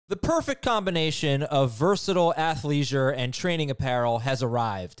The perfect combination of versatile athleisure and training apparel has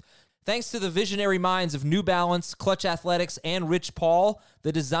arrived. Thanks to the visionary minds of New Balance, Clutch Athletics, and Rich Paul,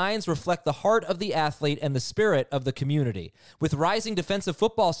 the designs reflect the heart of the athlete and the spirit of the community. With rising defensive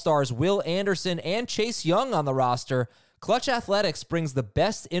football stars Will Anderson and Chase Young on the roster, Clutch Athletics brings the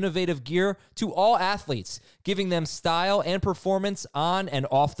best innovative gear to all athletes, giving them style and performance on and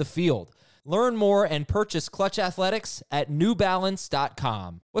off the field. Learn more and purchase Clutch Athletics at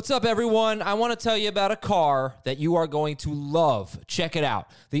newbalance.com. What's up, everyone? I want to tell you about a car that you are going to love. Check it out.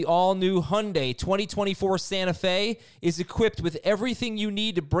 The all-new Hyundai 2024 Santa Fe is equipped with everything you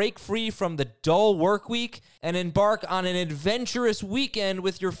need to break free from the dull work week and embark on an adventurous weekend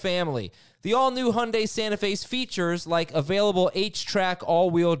with your family. The all-new Hyundai Santa Fe's features like available H-Track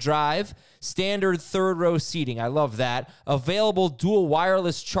all-wheel drive, standard third-row seating, I love that, available dual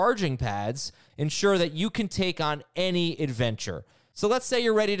wireless charging pads, ensure that you can take on any adventure. So let's say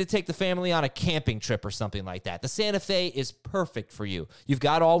you're ready to take the family on a camping trip or something like that. The Santa Fe is perfect for you. You've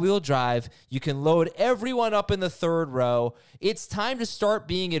got all-wheel drive. You can load everyone up in the third row. It's time to start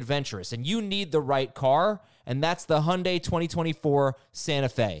being adventurous, and you need the right car, and that's the Hyundai 2024 Santa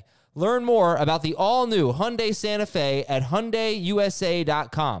Fe. Learn more about the all-new Hyundai Santa Fe at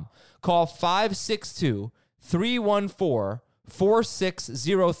HyundaiUSA.com. Call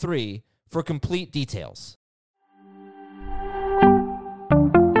 562-314-4603 for complete details.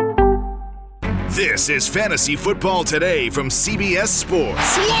 This is Fantasy Football Today from CBS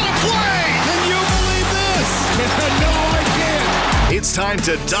Sports. What a play! Can you believe this? No, I can't. It's time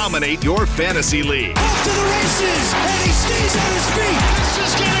to dominate your fantasy league. Off to the races, and he stays on his feet. This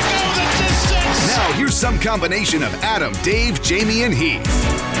is going to go the distance. Now, here's some combination of Adam, Dave, Jamie, and Heath.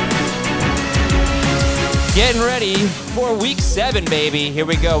 Getting ready for Week 7, baby. Here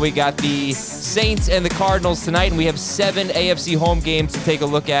we go. We got the Saints and the Cardinals tonight, and we have 7 AFC home games to take a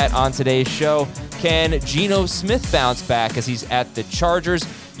look at on today's show. Can Geno Smith bounce back as he's at the Chargers?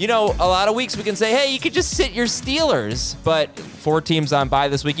 You know, a lot of weeks we can say, hey, you could just sit your Steelers, but 4 teams on bye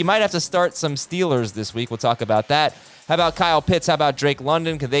this week. You might have to start some Steelers this week. We'll talk about that. How about Kyle Pitts? How about Drake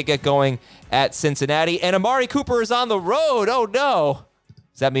London? Can they get going at Cincinnati? And Amari Cooper is on the road. Oh, no.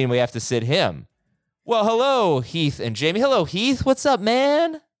 Does that mean we have to sit him? Well, hello, Heath and Jamie. Hello, Heath. What's up,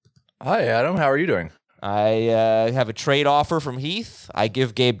 man? Hi, Adam. How are you doing? I have a trade offer from Heath. I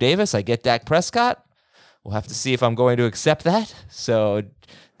give Gabe Davis. I get Dak Prescott. We'll have to see if I'm going to accept that. So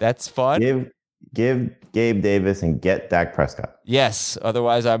that's fun. Give Gabe Davis and get Dak Prescott. Yes.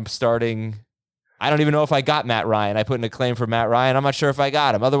 Otherwise, I'm starting. I don't even know if I got Matt Ryan. I put in a claim for Matt Ryan. I'm not sure if I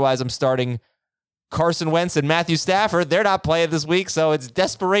got him. Otherwise, I'm starting Carson Wentz and Matthew Stafford. They're not playing this week, so it's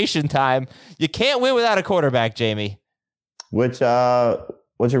desperation time. You can't win without a quarterback, Jamie. What's your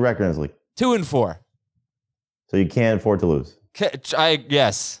record in this league? 2-4. So you can't afford to lose.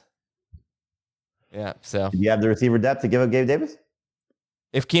 Yes. Yeah. So do you have the receiver depth to give up Gabe Davis?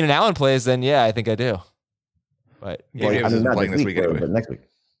 If Keenan Allen plays, then yeah, I think I do. But Gabe Davis isn't playing this week anyway. But next week.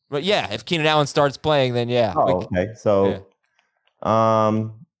 But yeah, if Keenan Allen starts playing, then yeah. Oh, okay. So,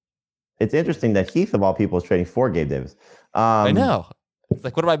 it's interesting that Heath, of all people, is trading for Gabe Davis. I know. It's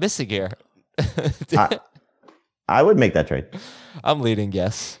like, what am I missing here? I would make that trade. I'm leading,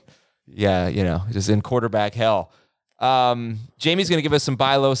 yes. Yeah, you know, just in quarterback hell. Jamie's going to give us some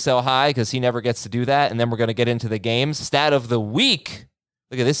buy low, sell high because he never gets to do that. And then we're going to get into the games. Stat of the week.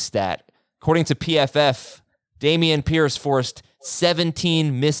 Look at this stat. According to PFF, Dameon Pierce forced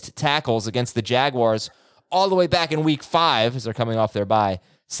 17 missed tackles against the Jaguars all the way back in week 5 as they're coming off their bye.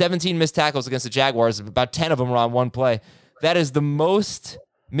 17 missed tackles against the Jaguars. About 10 of them were on one play. That is the most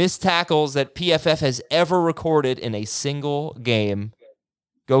missed tackles that PFF has ever recorded in a single game.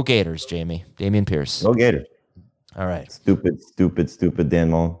 Go Gators, Jamie. Dameon Pierce. Go Gators. All right. Stupid Dan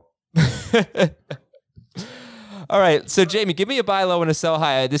Mullen. All right. So, Jamie, give me a buy low and a sell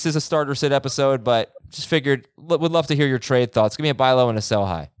high. This is a starter sit episode, but just figured would love to hear your trade thoughts. Give me a buy low and a sell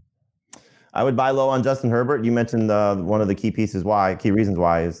high. I would buy low on Justin Herbert. You mentioned one of the key reasons why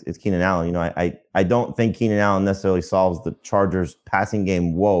is Keenan Allen. You know, I don't think Keenan Allen necessarily solves the Chargers' passing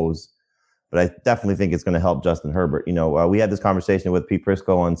game woes, but I definitely think it's going to help Justin Herbert. You know, we had this conversation with Pete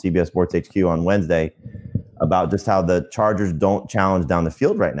Prisco on CBS Sports HQ on Wednesday about just how the Chargers don't challenge down the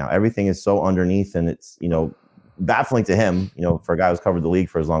field right now. Everything is so underneath, and it's, you know, baffling to him, you know, for a guy who's covered the league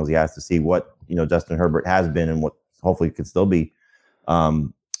for as long as he has, to see what, you know, Justin Herbert has been and what hopefully could still be.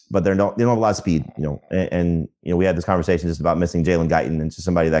 But they don't have a lot of speed, you know, and you know, we had this conversation just about missing Jalen Guyton and just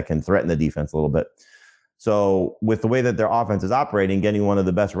somebody that can threaten the defense a little bit. So with the way that their offense is operating, getting one of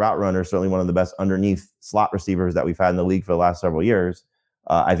the best route runners, certainly one of the best underneath slot receivers that we've had in the league for the last several years,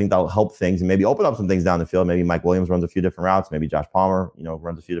 I think that'll help things and maybe open up some things down the field. Maybe Mike Williams runs a few different routes. Maybe Josh Palmer,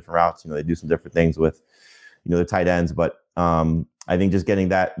 runs a few different routes. They do some different things with, the tight ends. But I think just getting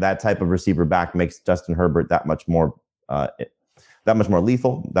that type of receiver back makes Justin Herbert that much more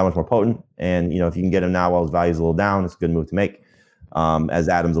lethal, that much more potent. And, if you can get him now while his value is a little down, it's a good move to make. As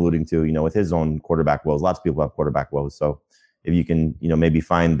Adam's alluding to, with his own quarterback woes, lots of people have quarterback woes. So if you can, maybe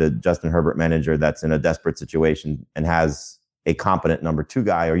find the Justin Herbert manager that's in a desperate situation and has a competent number 2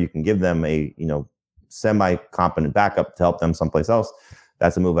 guy, or you can give them a, semi-competent backup to help them someplace else,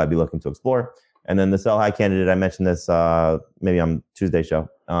 that's a move I'd be looking to explore. And then the sell high candidate, I mentioned this maybe on Tuesday show,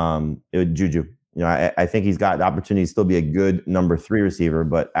 it would Juju. I think he's got the opportunity to still be a good number 3 receiver,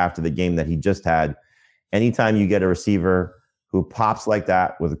 but after the game that he just had, anytime you get a receiver who pops like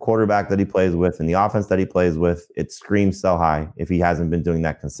that with a quarterback that he plays with and the offense that he plays with, it screams sell high if he hasn't been doing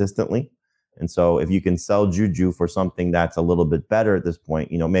that consistently. And so if you can sell Juju for something that's a little bit better at this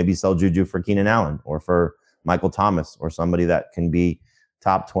point, maybe sell Juju for Keenan Allen or for Michael Thomas or somebody that can be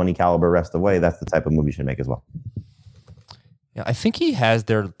top 20 caliber rest of the way, that's the type of move you should make as well. Yeah, I think he has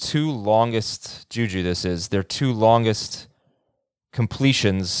their 2 longest, Juju their 2 longest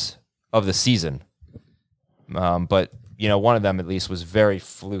completions of the season. But, one of them at least was very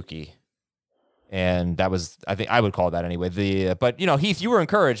fluky. And that was, I think I would call that anyway. But Heath, you were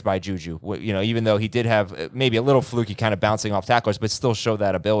encouraged by Juju, even though he did have maybe a little fluky kind of bouncing off tacklers, but still showed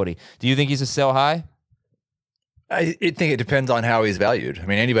that ability. Do you think he's a sell high? I think it depends on how he's valued. I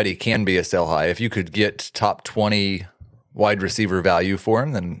mean, anybody can be a sell high. If you could get top 20 wide receiver value for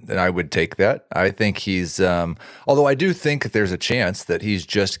him, then I would take that. I think he's, although I do think that there's a chance that he's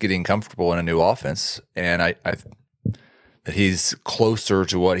just getting comfortable in a new offense, and that he's closer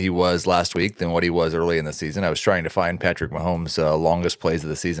to what he was last week than what he was early in the season. I was trying to find Patrick Mahomes' longest plays of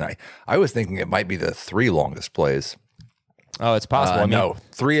the season. I was thinking it might be the 3 longest plays. Oh, it's possible. No,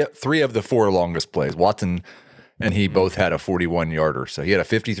 three of the 4 longest plays. Watson and he both had a 41-yarder. So he had a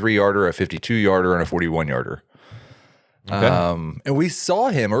 53-yarder, a 52-yarder, and a 41-yarder. Okay. And we saw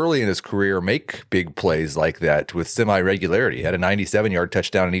him early in his career make big plays like that with semi-regularity. He had a 97-yard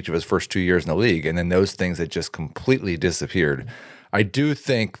touchdown in each of his first 2 years in the league, and then those things had just completely disappeared. I do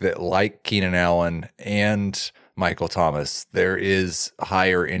think that, like Keenan Allen and Michael Thomas, there is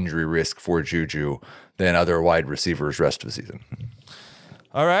higher injury risk for Juju than other wide receivers rest of the season.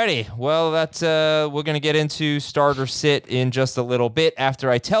 All righty. Well, that's we're going to get into start or sit in just a little bit after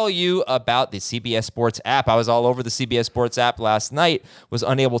I tell you about the CBS Sports app. I was all over the CBS Sports app last night, was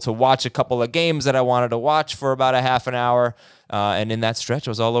unable to watch a couple of games that I wanted to watch for about a half an hour. And in that stretch,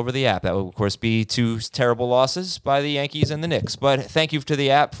 I was all over the app. That would, of course, be 2 terrible losses by the Yankees and the Knicks. But thank you to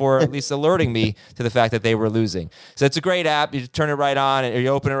the app for at least alerting me to the fact that they were losing. So it's a great app. You turn it right on, or you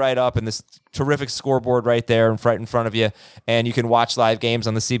open it right up, and this terrific scoreboard right there right in front of you. And you can watch live games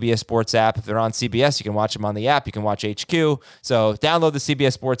on the CBS Sports app. If they're on CBS, you can watch them on the app. You can watch HQ. So download the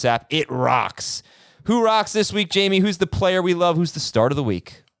CBS Sports app. It rocks. Who rocks this week, Jamie? Who's the player we love? Who's the start of the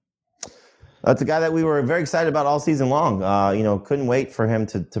week? That's a guy that we were very excited about all season long. Couldn't wait for him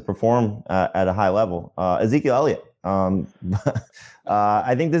to perform at a high level. Ezekiel Elliott.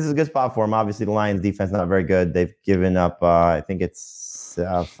 I think this is a good spot for him. Obviously, the Lions defense not very good. They've given up, I think it's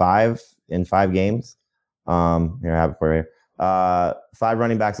 5 in 5 games. Here, I have it for you. 5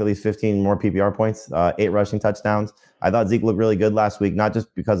 running backs, at least 15 more PPR points, 8 rushing touchdowns. I thought Zeke looked really good last week, not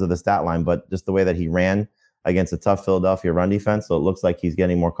just because of the stat line, but just the way that he ran against a tough Philadelphia run defense. So it looks like he's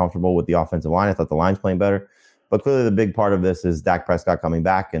getting more comfortable with the offensive line. I thought the line's playing better. But clearly the big part of this is Dak Prescott coming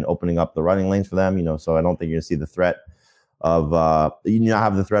back and opening up the running lanes for them. So I don't think you're going to see the threat of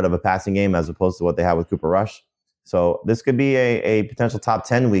have the threat of a passing game as opposed to what they had with Cooper Rush. So this could be a potential top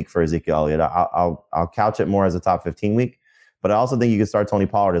 10 week for Ezekiel Elliott. I'll couch it more as a top 15 week. But I also think you could start Tony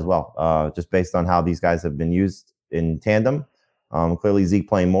Pollard as well, just based on how these guys have been used in tandem. Clearly Zeke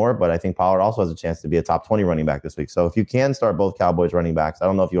playing more, but I think Pollard also has a chance to be a top 20 running back this week. So if you can start both Cowboys running backs, I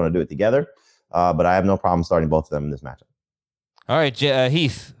don't know if you want to do it together, but I have no problem starting both of them in this matchup. All right,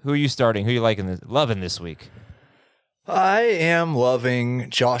 Heath, who are you starting? Who are you loving this week? I am loving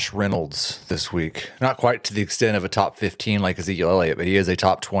Josh Reynolds this week. Not quite to the extent of a top 15 like Ezekiel Elliott, but he is a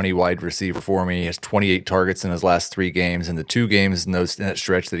top 20 wide receiver for me. He has 28 targets in his last 3 games, and the 2 games in that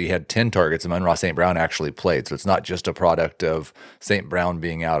stretch that he had 10 targets, Amon-Ra St. Brown actually played. So it's not just a product of St. Brown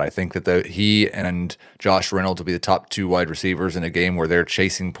being out. I think that he and Josh Reynolds will be the top 2 wide receivers in a game where they're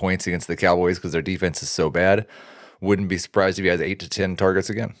chasing points against the Cowboys because their defense is so bad. Wouldn't be surprised if he has 8 to 10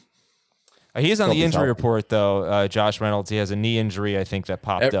 targets again. He is on the injury report, though, Josh Reynolds. He has a knee injury, I think, that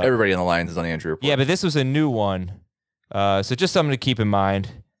popped up. Everybody in the Lions is on the injury report. Yeah, but this was a new one. So just something to keep in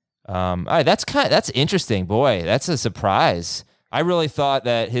mind. All right, that's interesting. Boy, that's a surprise. I really thought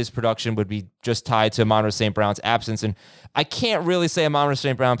that his production would be just tied to Amon-Ra St. Brown's absence. And I can't really say Amon-Ra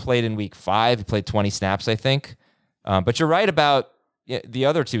St. Brown played in week 5. He played 20 snaps, I think. But you're right about the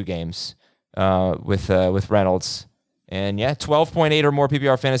other 2 games with Reynolds. And 12.8 or more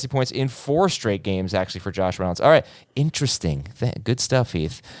PPR fantasy points in 4 straight games, actually, for Josh Reynolds. All right, interesting. Good stuff,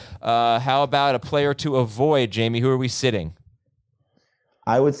 Heath. How about a player to avoid, Jamie? Who are we sitting?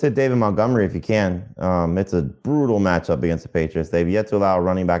 I would sit David Montgomery if you can. It's a brutal matchup against the Patriots. They've yet to allow a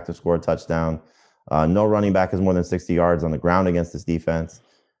running back to score a touchdown. No running back has more than 60 yards on the ground against this defense.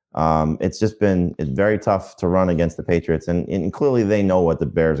 It's just been very tough to run against the Patriots. And clearly they know what the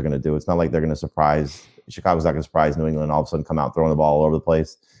Bears are going to do. It's not like they're going to surprise. Chicago's not going to surprise New England and all of a sudden come out throwing the ball all over the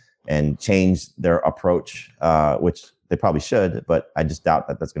place and change their approach, which they probably should. But I just doubt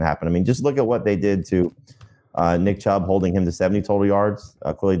that that's going to happen. I mean, just look at what they did to Nick Chubb, holding him to 70 total yards.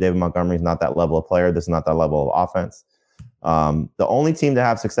 Clearly, David Montgomery is not that level of player. This is not that level of offense. The only team to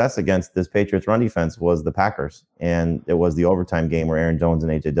have success against this Patriots run defense was the Packers. And it was the overtime game where Aaron Jones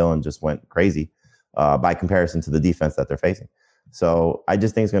and A.J. Dillon just went crazy by comparison to the defense that they're facing. So I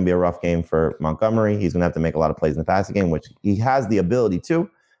just think it's going to be a rough game for Montgomery. He's going to have to make a lot of plays in the passing game, which he has the ability to.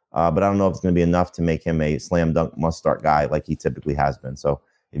 But I don't know if it's going to be enough to make him a slam dunk must start guy like he typically has been. So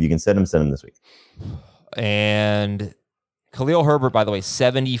if you can sit him this week. And Khalil Herbert, by the way,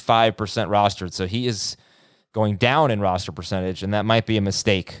 75% rostered. So he is going down in roster percentage, and that might be a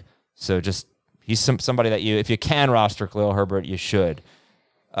mistake. So just he's somebody that if you can roster Khalil Herbert, you should.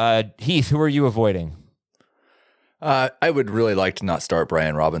 Heath, who are you avoiding? I would really like to not start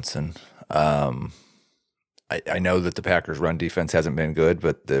Brian Robinson. I know that the Packers' run defense hasn't been good,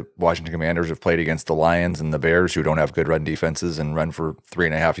 but the Washington Commanders have played against the Lions and the Bears, who don't have good run defenses and run for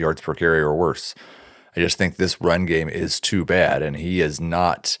 3.5 yards per carry or worse. I just think this run game is too bad, and he is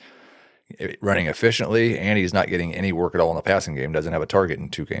not running efficiently, and he's not getting any work at all in the passing game. Doesn't have a target in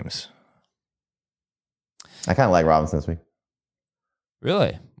 2 games. I kind of like Robinson this week.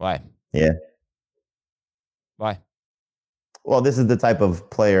 Really? Why? Yeah. Why? Well, this is the type of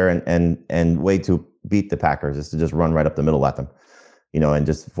player and way to beat the Packers is to just run right up the middle at them, and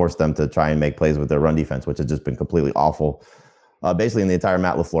just force them to try and make plays with their run defense, which has just been completely awful. Basically in the entire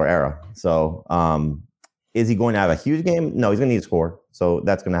Matt LaFleur era. So is he going to have a huge game? No, he's going to need to score. So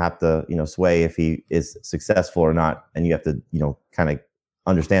that's going to have to, sway if he is successful or not. And you have to, kind of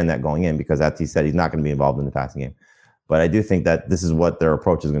understand that going in, because as he said, he's not going to be involved in the passing game. But I do think that this is what their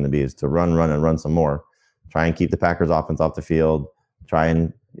approach is going to be, is to run some more. Try and keep the Packers offense off the field. Try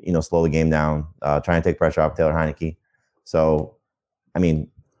and, slow the game down. Try and take pressure off Taylor Heineke. So, I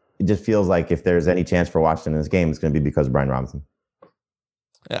mean, it just feels like if there's any chance for Washington in this game, it's going to be because of Brian Robinson.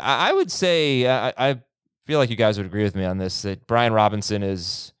 I would say, I feel like you guys would agree with me on this, that Brian Robinson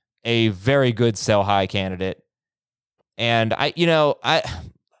is a very good sell high candidate. And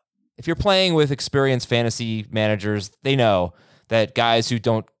if you're playing with experienced fantasy managers, they know that guys who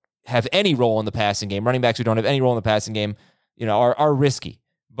don't have any role in the passing game, running backs who don't have any role in the passing game, are risky.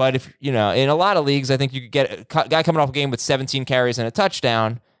 But if, in a lot of leagues, I think you could get a guy coming off a game with 17 carries and a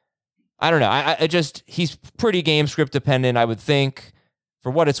touchdown. I don't know. He's pretty game script dependent, I would think. For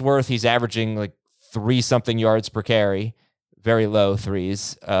what it's worth, he's averaging like 3-something yards per carry, very low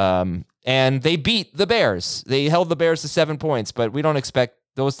 3s. And they beat the Bears. They held the Bears to 7 points, but we don't expect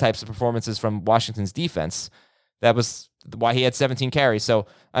those types of performances from Washington's defense. That was why he had 17 carries. So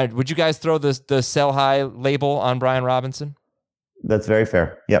would you guys throw the sell high label on Brian Robinson? That's very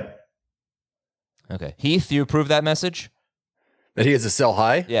fair. Yep. Okay. Heath, you approve that message? That he is a sell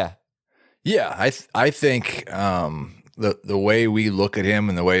high? Yeah. Yeah, I think the way we look at him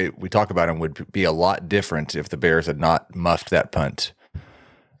and the way we talk about him would be a lot different if the Bears had not muffed that punt.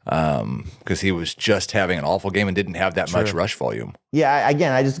 Because he was just having an awful game and didn't have that much rush volume. Yeah,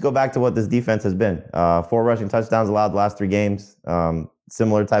 I just go back to what this defense has been. 4 rushing touchdowns allowed the last 3 games.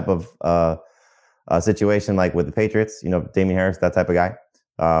 Similar type of situation like with the Patriots. Damian Harris, that type of guy,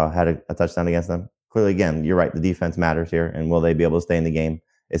 had a touchdown against them. Clearly, again, you're right. The defense matters here, and will they be able to stay in the game?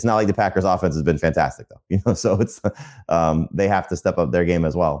 It's not like the Packers' offense has been fantastic, though. So it's they have to step up their game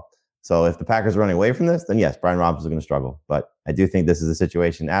as well. So if the Packers are running away from this, then yes, Brian Robinson is going to struggle. But I do think this is a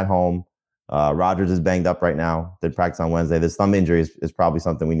situation at home. Rodgers is banged up right now. Did practice on Wednesday. This thumb injury is probably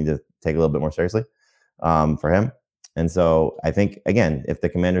something we need to take a little bit more seriously for him. And so I think, again, if the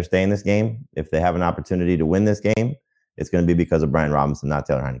Commanders stay in this game, if they have an opportunity to win this game, it's going to be because of Brian Robinson, not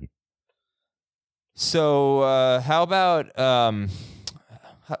Taylor Heineke. So how about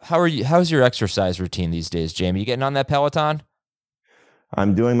how's your exercise routine these days, Jamie? You getting on that Peloton?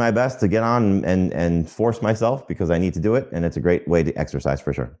 I'm doing my best to get on and force myself because I need to do it, and it's a great way to exercise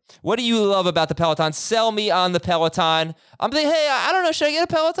for sure. What do you love about the Peloton? Sell me on the Peloton. I'm thinking, hey, I don't know, should I get a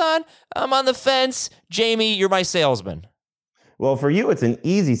Peloton? I'm on the fence. Jamie, you're my salesman. Well, for you, it's an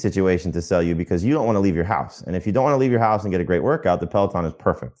easy situation to sell you because you don't want to leave your house. And if you don't want to leave your house and get a great workout, the Peloton is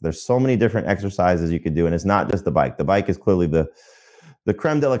perfect. There's so many different exercises you could do, and it's not just the bike. The bike is clearly the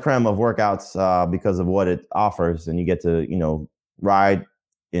creme de la creme of workouts because of what it offers, and you get to, ride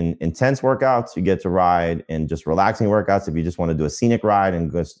in intense workouts. You get to ride in just relaxing workouts if you just want to do a scenic ride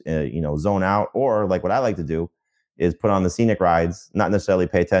and just zone out. Or like what I like to do is put on the scenic rides, not necessarily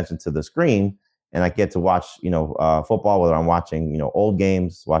pay attention to the screen, and I get to watch football, whether I'm watching old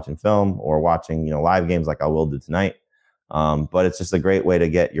games, watching film, or watching live games like I will do tonight. But it's just a great way to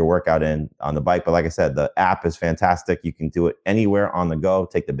get your workout in on the bike. But like I said, the app is fantastic. You can do it anywhere on the go.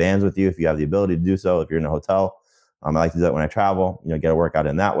 Take the bands with you if you have the ability to do so. If you're in a hotel, I like to do that when I travel, get a workout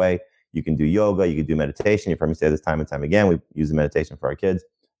in that way. You can do yoga. You can do meditation. You've heard me say this time and time again. We use the meditation for our kids.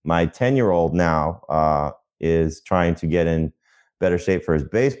 My 10-year-old now is trying to get in better shape for his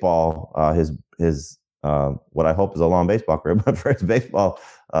baseball, his what I hope is a long baseball career, but for his baseball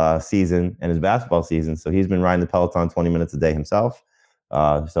season and his basketball season. So he's been riding the Peloton 20 minutes a day himself.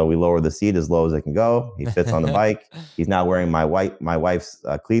 So we lower the seat as low as it can go. He fits on the bike. He's now wearing my wife's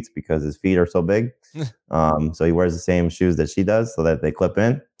cleats because his feet are so big. So he wears the same shoes that she does so that they clip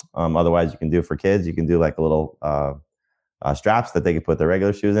in. Otherwise, you can do for kids, you can do like a little straps that they can put their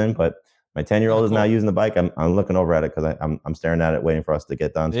regular shoes in. But my 10-year-old is now using the bike. I'm looking over at it because I'm staring at it, waiting for us to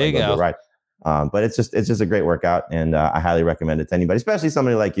get done. So there you go. Right. But it's just a great workout, and I highly recommend it to anybody, especially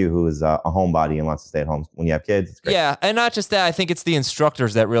somebody like you who is a homebody and wants to stay at home when you have kids. It's great. Yeah, and not just that. I think it's the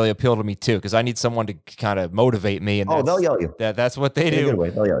instructors that really appeal to me too, because I need someone to kind of motivate me. And they'll yell at you. That's what they do. In a good way,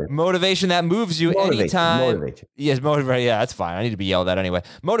 they'll yell at you. Motivation that moves you anytime. Motivate you. Yes, motivate. Yeah, that's fine. I need to be yelled at anyway.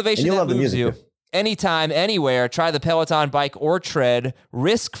 Motivation that moves you anytime, anywhere. Try the Peloton bike or tread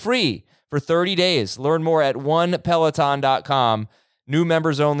risk-free for 30 days. Learn more at onepeloton.com. New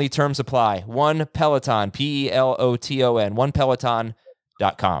members only, terms apply. One Peloton, Peloton,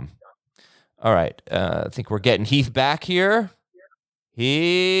 onepeloton.com. All right, I think we're getting Heath back here.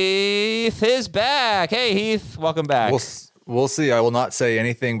 Heath is back. Hey, Heath, welcome back. We'll see. I will not say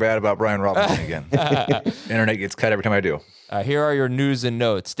anything bad about Brian Robinson again. Internet gets cut every time I do. Here are your news and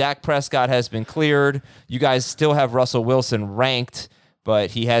notes. Dak Prescott has been cleared. You guys still have Russell Wilson ranked,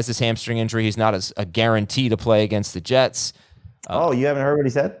 but he has this hamstring injury. He's not a guarantee to play against the Jets. You haven't heard what he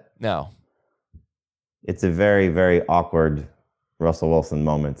said? No. It's a very, very awkward Russell Wilson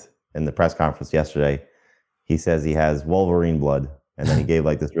moment in the press conference yesterday. He says he has Wolverine blood, and then he gave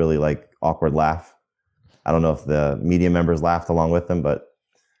like this really like awkward laugh. I don't know if the media members laughed along with him, but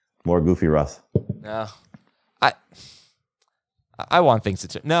more goofy Russ. No. I want things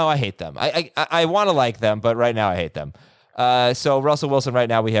to no, I hate them. I want to like them, but right now I hate them. So Russell Wilson right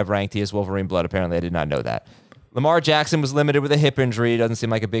now we have ranked. He has Wolverine blood. Apparently I did not know that. Lamar Jackson was limited with a hip injury. Doesn't seem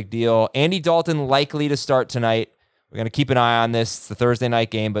like a big deal. Andy Dalton likely to start tonight. We're going to keep an eye on this. It's the Thursday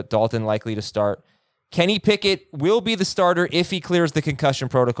night game, but Dalton likely to start. Kenny Pickett will be the starter if he clears the concussion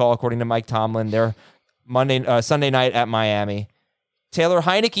protocol, according to Mike Tomlin. They're Sunday night at Miami. Taylor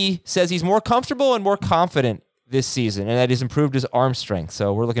Heineke says he's more comfortable and more confident this season, and that he's improved his arm strength.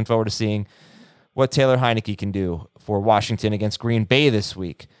 So we're looking forward to seeing what Taylor Heineke can do for Washington against Green Bay this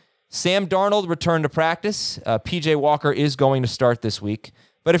week. Sam Darnold returned to practice. PJ Walker is going to start this week.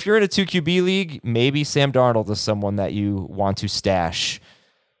 But if you're in a 2QB league, maybe Sam Darnold is someone that you want to stash.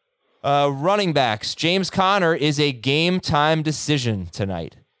 Running backs. James Conner is a game-time decision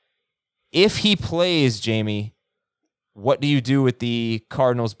tonight. If he plays, Jamie, what do you do with the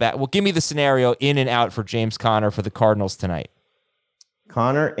Cardinals back? Well, give me the scenario in and out for James Conner for the Cardinals tonight.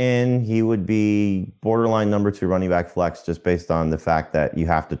 Conner in, he would be borderline number 2 running back flex just based on the fact that you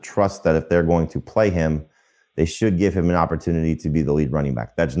have to trust that if they're going to play him, they should give him an opportunity to be the lead running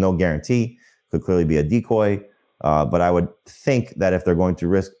back. That's no guarantee. Could clearly be a decoy. But I would think that if they're going to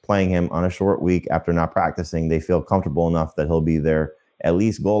risk playing him on a short week after not practicing, they feel comfortable enough that he'll be their at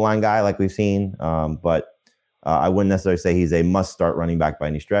least goal line guy like we've seen. But I wouldn't necessarily say he's a must-start running back by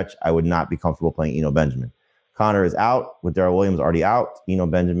any stretch. I would not be comfortable playing Eno Benjamin. Conner is out with Darrell Williams already out. Eno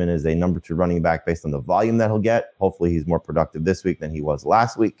Benjamin is a number 2 running back based on the volume that he'll get. Hopefully he's more productive this week than he was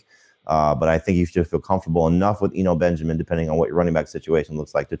last week. But I think you should feel comfortable enough with Eno Benjamin, depending on what your running back situation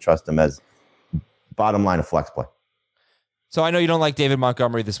looks like, to trust him as bottom line of flex play. So I know you don't like David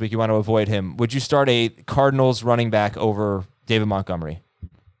Montgomery this week. You want to avoid him. Would you start a Cardinals running back over David Montgomery?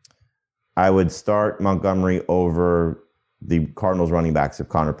 I would start Montgomery over the Cardinals running backs if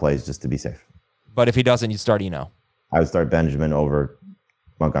Conner plays, just to be safe. But if he doesn't, you start Eno. I would start Benjamin over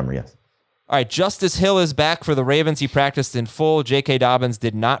Montgomery, yes. All right, Justice Hill is back for the Ravens. He practiced in full. J.K. Dobbins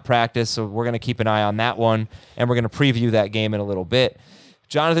did not practice, so we're going to keep an eye on that one, and we're going to preview that game in a little bit.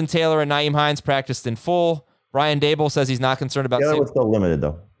 Jonathan Taylor and Nyheim Hines practiced in full. Brian Dable says he's not concerned about... Taylor was still limited,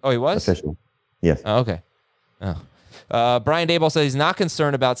 though. Oh, he was? Official. Yes. Oh, okay. Brian Dable says he's not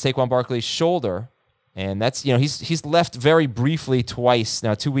concerned about Saquon Barkley's shoulder, and that's, he's left very briefly twice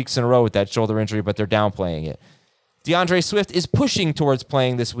now, 2 weeks in a row with that shoulder injury, but they're downplaying it. DeAndre Swift is pushing towards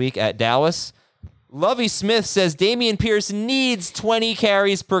playing this week at Dallas. Lovie Smith says Dameon Pierce needs 20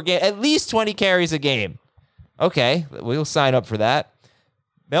 carries per game, at least 20 carries a game. Okay, we'll sign up for that.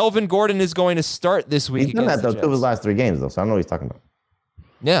 Melvin Gordon is going to start this week. He's done that, though, 2 of his last 3 games, though, so I don't know what he's talking about.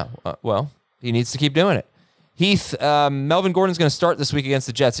 Yeah, well, he needs to keep doing it. Heath, Melvin Gordon's going to start this week against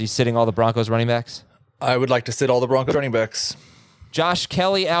the Jets. Are you sitting all the Broncos running backs? I would like to sit all the Broncos running backs. Josh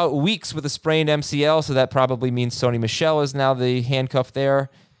Kelly out weeks with a sprained MCL, so that probably means Sony Michel is now the handcuff there.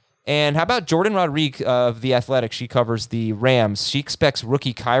 And how about Jordan Rodriguez of The Athletic? She covers the Rams. She expects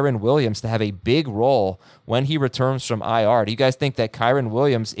rookie Kyren Williams to have a big role when he returns from IR. Do you guys think that Kyren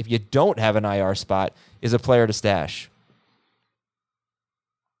Williams, if you don't have an IR spot, is a player to stash?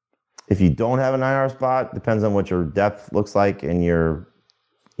 If you don't have an IR spot, depends on what your depth looks like in your,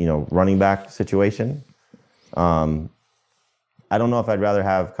 running back situation. I don't know if I'd rather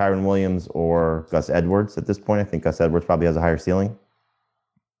have Kyren Williams or Gus Edwards at this point. I think Gus Edwards probably has a higher ceiling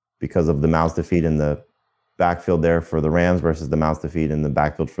because of the mouths to feed in the backfield there for the Rams versus the mouths to feed in the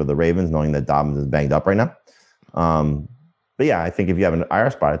backfield for the Ravens, knowing that Dobbins is banged up right now. But yeah, I think if you have an IR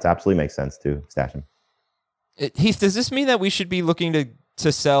spot, it absolutely makes sense to stash him. Heath, does this mean that we should be looking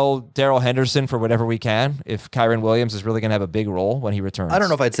to sell Darrell Henderson for whatever we can if Kyren Williams is really going to have a big role when he returns? I don't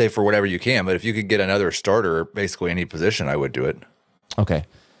know if I'd say for whatever you can, but if you could get another starter, basically any position, I would do it. Okay.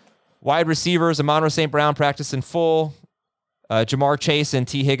 Wide receivers, Amon-Ra St. Brown practiced in full. Jamar Chase and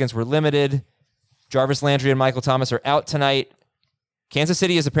T. Higgins were limited. Jarvis Landry and Michael Thomas are out tonight. Kansas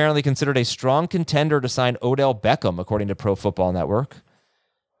City is apparently considered a strong contender to sign Odell Beckham, according to Pro Football Network.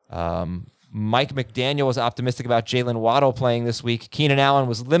 Mike McDaniel was optimistic about Jalen Waddle playing this week. Keenan Allen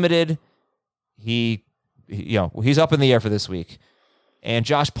was limited. He's up in the air for this week. And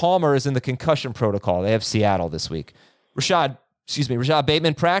Josh Palmer is in the concussion protocol. They have Seattle this week. Rashad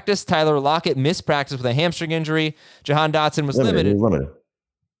Bateman practiced. Tyler Lockett missed practice with a hamstring injury. Jahan Dotson was limited. He was limited.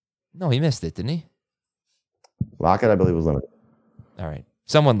 No, he missed it, didn't he? Lockett, I believe, was limited. All right.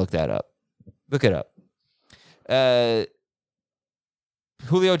 Someone look that up. Look it up.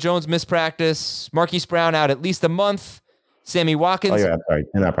 Julio Jones missed practice. Marquise Brown out at least a month. Sammy Watkins. Oh, yeah, sorry.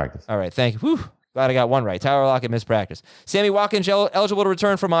 In that practice. All right, thank you. Whew. Glad I got one right. Tyler Lockett missed practice. Sammy Watkins eligible to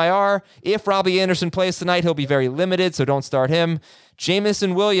return from IR. If Robbie Anderson plays tonight, he'll be very limited, so don't start him.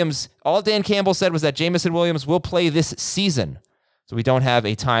 Jamison Williams, all Dan Campbell said was that Jamison Williams will play this season, so we don't have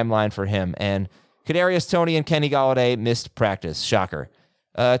a timeline for him. And Kadarius Toney and Kenny Golladay missed practice. Shocker.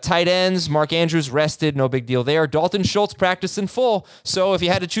 Tight ends, Mark Andrews rested, no big deal there. Dalton Schultz practiced in full. So if you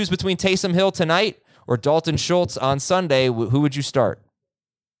had to choose between Taysom Hill tonight or Dalton Schultz on Sunday, who would you start?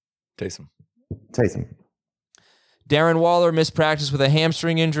 Taysom. Darren Waller missed practice with a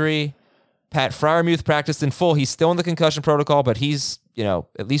hamstring injury. Pat Freiermuth practiced in full. He's still in the concussion protocol, but he's,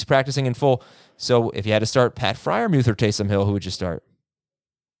 at least practicing in full. So if you had to start Pat Freiermuth or Taysom Hill, who would you start?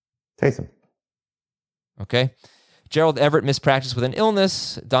 Taysom. Okay. Gerald Everett missed practice with an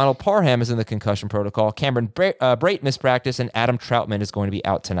illness. Donald Parham is in the concussion protocol. Cameron Brate missed practice, and Adam Troutman is going to be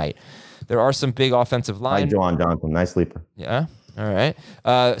out tonight. There are some big offensive line. Like Juwan Johnson, nice sleeper. Yeah. All right.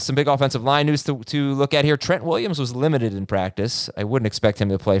 Some big offensive line news to look at here. Trent Williams was limited in practice. I wouldn't expect him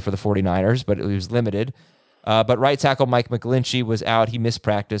to play for the 49ers, but he was limited. But right tackle Mike McGlinchey was out. He missed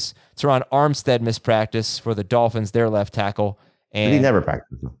practice. Teron Armstead missed practice for the Dolphins, their left tackle. And he never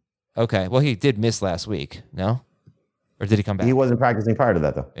practiced. Okay. Well, he did miss last week. No? Or did he come back? He wasn't practicing prior to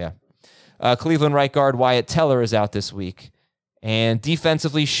that, though. Yeah. Cleveland right guard Wyatt Teller is out this week. And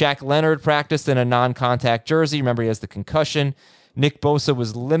defensively, Shaq Leonard practiced in a non-contact jersey. Remember, he has the concussion. Nick Bosa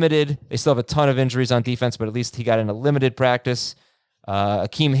was limited. They still have a ton of injuries on defense, but at least he got in a limited practice.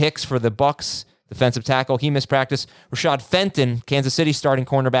 Akeem Hicks for the Bucks, defensive tackle. He missed practice. Rashad Fenton, Kansas City starting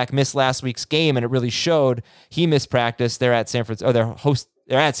cornerback, missed last week's game, and it really showed. He missed practice. They're at San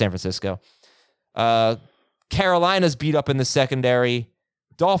Francisco. Carolina's beat up in the secondary.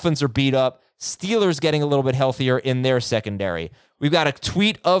 Dolphins are beat up. Steelers getting a little bit healthier in their secondary. We've got a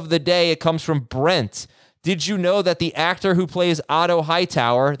tweet of the day. It comes from Brent. Did you know that the actor who plays Otto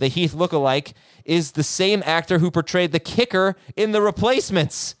Hightower, the Heath lookalike, is the same actor who portrayed the kicker in The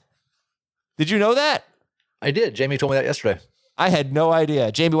Replacements? Did you know that? I did. Jamie told me that yesterday. I had no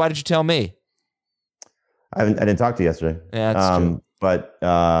idea. Jamie, why did you tell me? I didn't talk to you yesterday. Yeah, that's true. But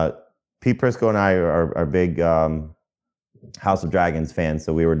Pete Prisco and I are big House of Dragons fans,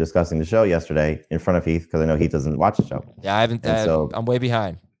 so we were discussing the show yesterday in front of Heath because I know Heath doesn't watch the show. Yeah, I haven't. I'm way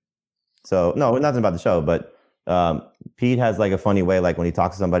behind. So no, nothing about the show, but Pete has like a funny way, like when he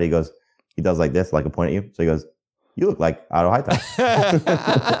talks to somebody, he does like this, like a point at you. So he goes, "You look like Otto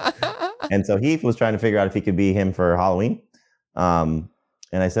Hightower." And so Heath was trying to figure out if he could be him for Halloween. And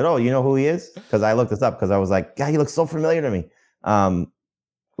I said, "Oh, you know who he is?" Because I looked this up because I was like, "God, he looks so familiar to me."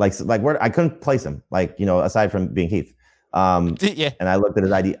 Like where I couldn't place him, like, you know, aside from being Heath. Yeah. And I looked at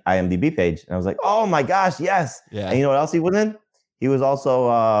his IMDb page, and I was like, "Oh my gosh, yes!" Yeah. And you know what else he was in? He was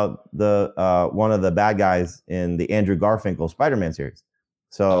also the one of the bad guys in the Andrew Garfinkel Spider-Man series.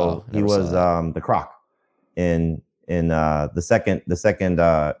 So he was the Croc in the second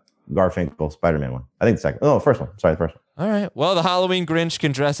Garfinkel Spider-Man one. I think the second. Oh, the first one. Sorry, the first one. All right. Well, the Halloween Grinch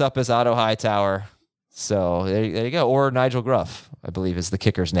can dress up as Otto Hightower. So there you go. Or Nigel Gruff, I believe is the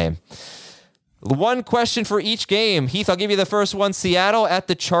kicker's name. One question for each game. Heath, I'll give you the first one. Seattle at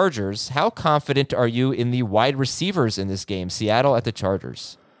the Chargers. How confident are you in the wide receivers in this game? Seattle at the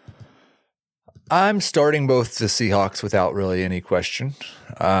Chargers. I'm starting both the Seahawks without really any question.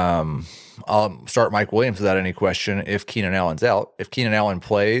 I'll start Mike Williams without any question if Keenan Allen's out. If Keenan Allen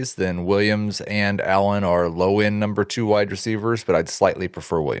plays, then Williams and Allen are low-end number 2 wide receivers, but I'd slightly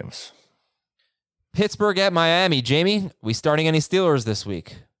prefer Williams. Pittsburgh at Miami. Jamie, we starting any Steelers this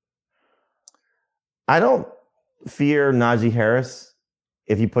week? I don't fear Najee Harris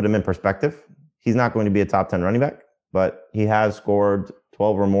if you put him in perspective. He's not going to be a top 10 running back, but he has scored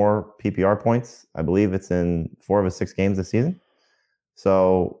 12 or more PPR points. I believe it's in 4 of his 6 games this season.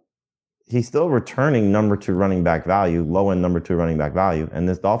 So he's still returning number 2 running back value, low-end number 2 running back value. And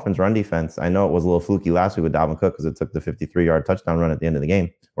this Dolphins run defense, I know it was a little fluky last week with Dalvin Cook because it took the 53-yard touchdown run at the end of the game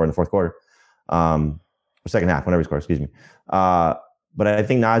or in the fourth quarter, or second half, whenever he scored, excuse me. But I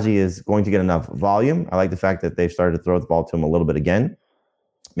think Najee is going to get enough volume. I like the fact that they've started to throw the ball to him a little bit again.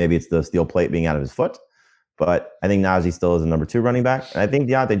 Maybe it's the steel plate being out of his foot. But I think Najee still is a number 2 running back. And I think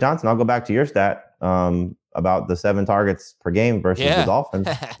Deontay Johnson, I'll go back to your stat about the 7 targets per game versus the Dolphins.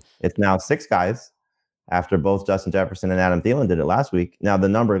 It's now 6 guys after both Justin Jefferson and Adam Thielen did it last week. Now the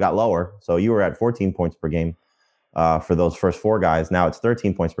number got lower. So you were at 14 points per game for those first 4 guys. Now it's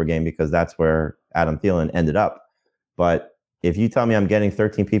 13 points per game because that's where Adam Thielen ended up. But if you tell me I'm getting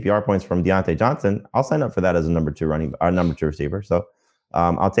 13 PPR points from Deontay Johnson, I'll sign up for that as a number 2 receiver. So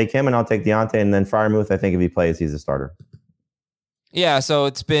I'll take him and I'll take Deontay, and then Freiermuth, I think if he plays, he's a starter. Yeah, so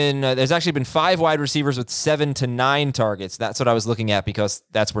it's been there's actually been 5 wide receivers with 7 to 9 targets. That's what I was looking at because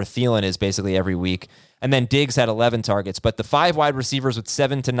that's where Thielen is basically every week. And then Diggs had 11 targets. But the 5 wide receivers with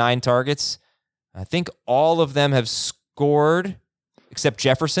 7 to 9 targets, I think all of them have scored except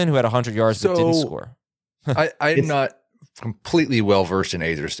Jefferson, who had 100 yards but didn't score. I'm not completely well-versed in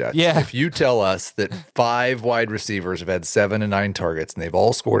Azer stats. Yeah. If you tell us that 5 wide receivers have had 7 to 9 targets and they've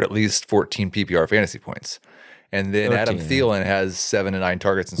all scored at least 14 PPR fantasy points, and then 13, Adam Thielen has 7 to 9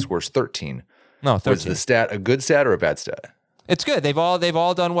 targets and scores 13. No, 13. Was the stat a good stat or a bad stat? It's good. They've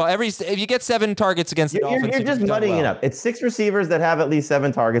all done well. If you get 7 targets against the Dolphins, you're just muddying it up. It's 6 receivers that have at least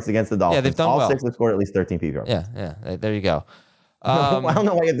 7 targets against the Dolphins. Yeah, they've done all well. 6 have scored at least 13 PPR. Yeah. There you go. I don't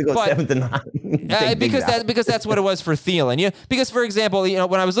know why you have to go 7 to 9. because that's what it was for Thielen. Yeah, because for example,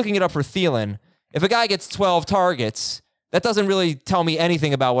 when I was looking it up for Thielen, if a guy gets 12 targets, that doesn't really tell me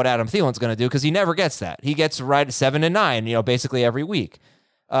anything about what Adam Thielen's going to do because he never gets that. He gets right at 7 and 9, basically every week.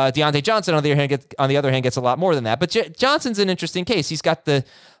 Deontay Johnson, on the other hand, gets a lot more than that. But Johnson's an interesting case. He's got the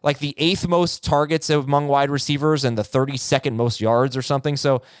 8th most targets among wide receivers and the 32nd most yards or something.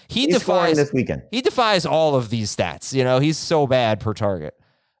 So he's defies this weekend. He defies all of these stats. He's so bad per target.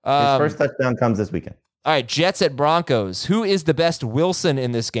 His first touchdown comes this weekend. All right, Jets at Broncos. Who is the best Wilson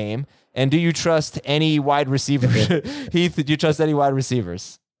in this game? And do you trust any wide receivers? Heath, do you trust any wide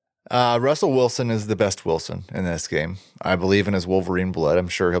receivers? Russell Wilson is the best Wilson in this game. I believe in his Wolverine blood. I'm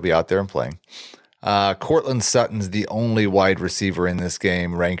sure he'll be out there and playing. Cortland Sutton's the only wide receiver in this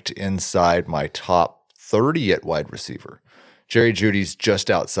game ranked inside my top 30 at wide receiver. Jerry Jeudy's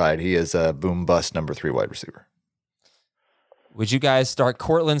just outside. He is a boom-bust number 3 wide receiver. Would you guys start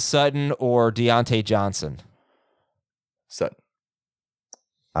Cortland Sutton or Deontay Johnson? Sutton.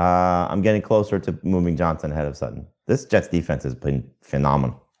 I'm getting closer to moving Johnson ahead of Sutton. This Jets defense has been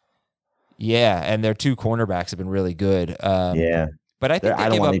phenomenal. Yeah, and their 2 cornerbacks have been really good. Yeah. But I think I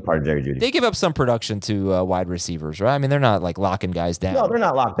don't want to be part of Jerry Jeudy. They give up some production to wide receivers, right? I mean, they're not like locking guys down. No, they're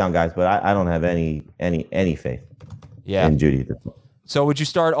not lockdown guys, but I don't have any faith in Jeudy. So would you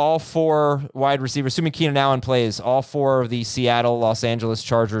start all 4 wide receivers, assuming Keenan Allen plays, all 4 of the Seattle, Los Angeles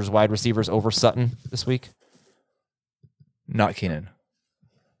Chargers wide receivers over Sutton this week? Not Keenan.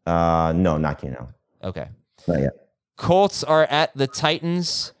 No, not Keenan Allen. Okay. Not yet. Colts are at the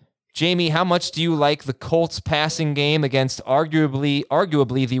Titans. Jamie, how much do you like the Colts passing game against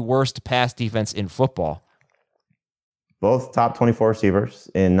arguably the worst pass defense in football? Both top 24 receivers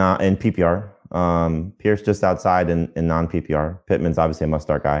in PPR. Pierce just outside in non-PPR. Pittman's obviously a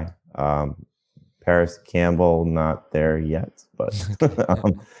must-start guy. Paris Campbell, not there yet. But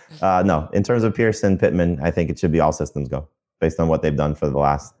no, in terms of Pierce and Pittman, I think it should be all systems go based on what they've done for the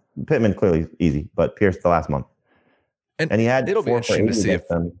last. Pittman clearly easy, but Pierce the last month. And he had it'll be interesting to see if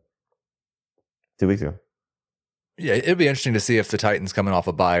them 2 weeks ago. Yeah, it'll be interesting to see if the Titans coming off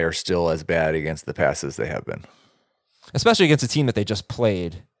a bye are still as bad against the passes they have been. Especially against a team that they just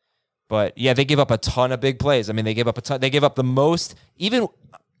played. But yeah, they give up a ton of big plays. I mean, they give up a ton. They give up the most, even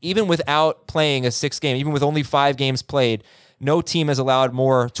without playing a 6 game, even with only 5 games played, no team has allowed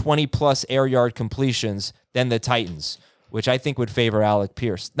more 20-plus air yard completions than the Titans, which I think would favor Alec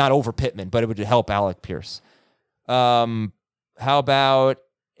Pierce. Not over Pittman, but it would help Alec Pierce. How about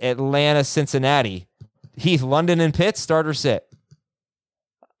Atlanta, Cincinnati? Heath, London and Pitts, start or sit?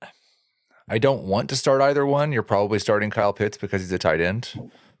 I don't want to start either one. You're probably starting Kyle Pitts because he's a tight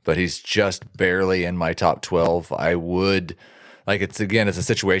end, but he's just barely in my top 12. I would, it's a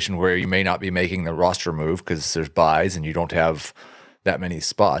situation where you may not be making the roster move because there's buys and you don't have that many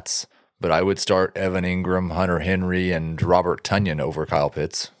spots, but I would start Evan Ingram, Hunter Henry, and Robert Tonyan over Kyle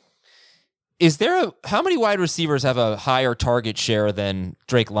Pitts. How many wide receivers have a higher target share than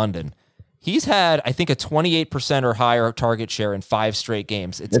Drake London? He's had, I think, a 28% or higher target share in 5 straight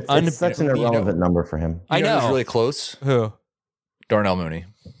games. It's such an irrelevant number for him. I know. Who's really close? Who? Darnell Mooney.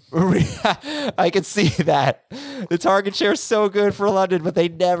 I can see that. The target share is so good for London, but they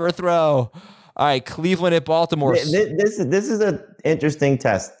never throw. All right, Cleveland at Baltimore. This is an interesting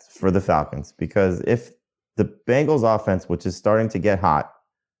test for the Falcons because if the Bengals offense, which is starting to get hot,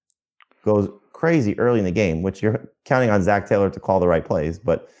 goes crazy early in the game, which you're counting on Zach Taylor to call the right plays,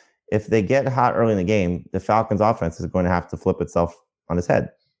 but if they get hot early in the game, the Falcons offense is going to have to flip itself on its head.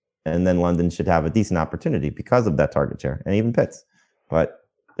 And then London should have a decent opportunity because of that target share and even Pitts. But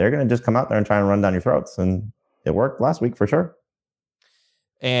they're going to just come out there and try and run down your throats. And it worked last week for sure.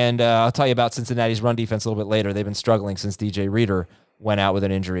 And I'll tell you about Cincinnati's run defense a little bit later. They've been struggling since DJ Reader went out with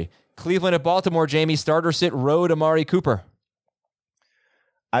an injury. Cleveland at Baltimore, Jamie, starter sit, road Amari Cooper.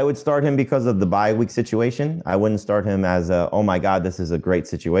 I would start him because of the bye week situation. I wouldn't start him as oh my God, this is a great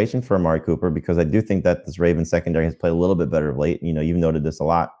situation for Amari Cooper because I do think that this Ravens secondary has played a little bit better of late. You know, you've noted this a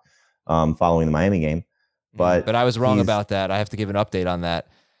lot following the Miami game. But I was wrong about that. I have to give an update on that.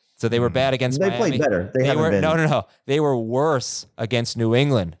 So they were bad against Miami. They played better. No. They were worse against New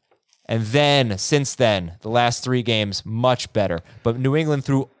England. And then, since then, the last 3 games, much better. But New England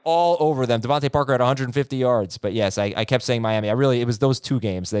threw all over them. Devontae Parker had 150 yards. But yes, I kept saying Miami. It was those 2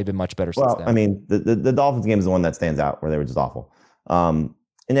 games. They've been much better since then. Well, I mean, the Dolphins game is the one that stands out where they were just awful. In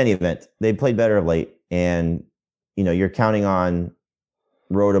any event, they played better of late. And, you know, you're counting on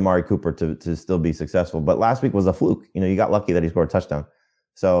road Amari Cooper to still be successful. But last week was a fluke. You know, you got lucky that he scored a touchdown.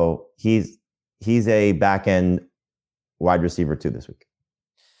 So he's a back-end wide receiver too this week.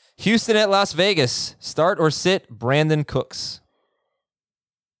 Houston at Las Vegas. Start or sit Brandon Cooks?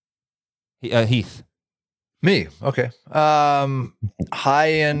 Heath. Me. Okay.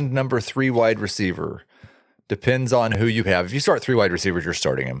 High-end number 3 wide receiver. Depends on who you have. If you start 3 wide receivers, you're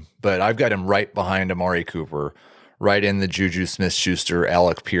starting him. But I've got him right behind Amari Cooper, right in the Juju Smith-Schuster,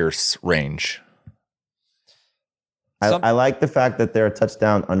 Alec Pierce range. I like the fact that they're a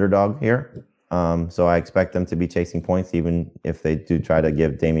touchdown underdog here. So I expect them to be chasing points, even if they do try to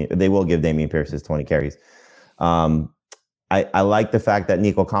give Dameon Pierce his 20 carries. I like the fact that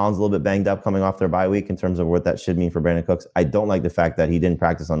Nico Collins a little bit banged up coming off their bye week in terms of what that should mean for Brandon Cooks. I don't like the fact that he didn't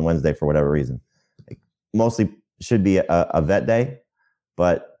practice on Wednesday for whatever reason. Mostly should be a vet day,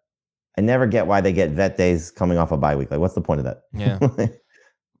 but I never get why they get vet days coming off a bye week. Like, what's the point of that? Yeah.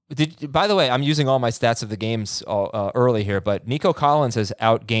 By the way, I'm using all my stats of the games early here, but Nico Collins has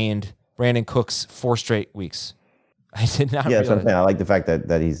outgained Brandon Cooks 4 straight weeks. I did not. Yeah, that's what I'm saying. I like the fact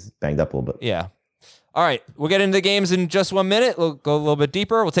that he's banged up a little bit. Yeah. All right, we'll get into the games in just 1 minute. We'll go a little bit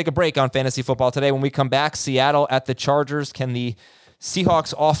deeper. We'll take a break on fantasy football today. When we come back, Seattle at the Chargers. Can the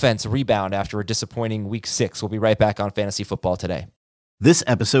Seahawks offense rebound after a disappointing week 6? We'll be right back on fantasy football today. This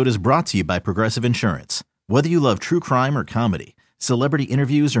episode is brought to you by Progressive Insurance. Whether you love true crime or comedy, celebrity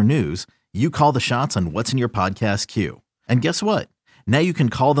interviews or news, you call the shots on what's in your podcast queue. And guess what? Now you can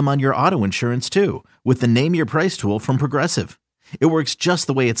call them on your auto insurance too with the Name Your Price tool from Progressive. It works just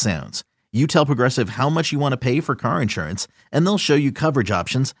the way it sounds. You tell Progressive how much you want to pay for car insurance, and they'll show you coverage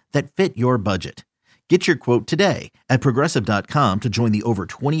options that fit your budget. Get your quote today at Progressive.com to join the over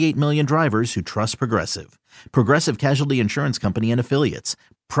 28 million drivers who trust Progressive. Progressive Casualty Insurance Company and Affiliates.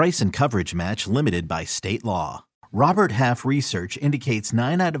 Price and coverage match limited by state law. Robert Half research indicates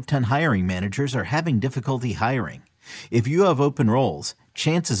 9 out of 10 hiring managers are having difficulty hiring. If you have open roles,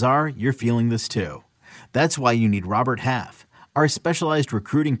 chances are you're feeling this too. That's why you need Robert Half. Our specialized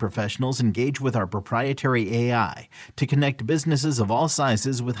recruiting professionals engage with our proprietary AI to connect businesses of all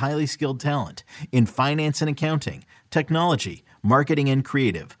sizes with highly skilled talent in finance and accounting, technology, marketing and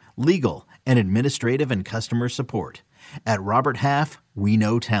creative, legal, and administrative and customer support. At Robert Half, we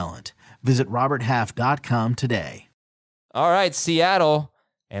know talent. Visit roberthalf.com today. All right, Seattle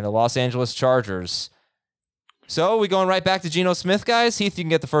and the Los Angeles Chargers. So we going right back to Geno Smith, guys? Heath, you can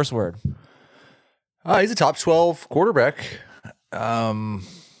get the first word. He's a top 12 quarterback.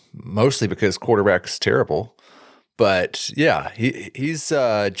 Mostly because quarterback's terrible, but yeah, he's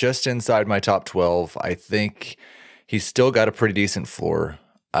just inside my top 12. I think he's still got a pretty decent floor.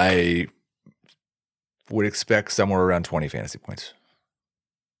 I would expect somewhere around 20 fantasy points.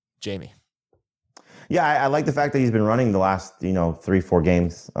 Jamie. Yeah, I like the fact that he's been running the last 3-4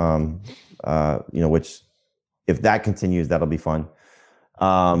 games. Which if that continues, that'll be fun.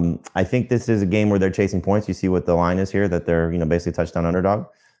 I think this is a game where they're chasing points. You see what the line is here, that they're, basically touchdown underdog.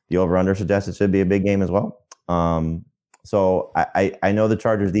 The over-under suggests it should be a big game as well. So I know the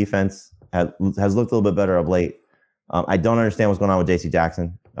Chargers defense has looked a little bit better of late. I don't understand what's going on with J.C.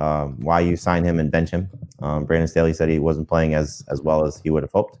 Jackson, why you sign him and bench him. Brandon Staley said he wasn't playing as well as he would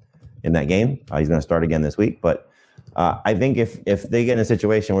have hoped in that game. He's going to start again this week, but I think if they get in a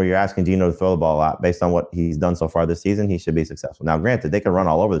situation where you're asking Geno to throw the ball a lot based on what he's done so far this season, he should be successful. Now, granted, they can run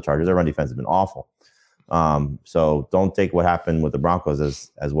all over the Chargers. Their run defense has been awful. So don't take what happened with the Broncos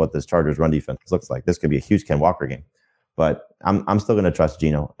as what this Chargers run defense looks like. This could be a huge Ken Walker game. But I'm still going to trust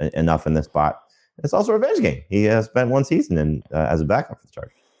Geno enough in this spot. It's also a revenge game. He has spent one season as a backup for the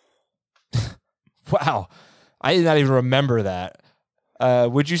Chargers. Wow. I did not even remember that.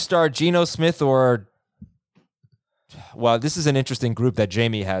 Would you start Geno Smith or... Well, this is an interesting group that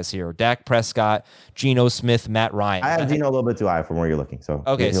Jamie has here. Dak Prescott, Geno Smith, Matt Ryan. I have Geno a little bit too high from where you're looking. So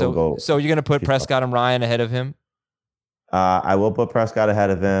okay, so you're going to put Prescott and Ryan ahead of him? I will put Prescott ahead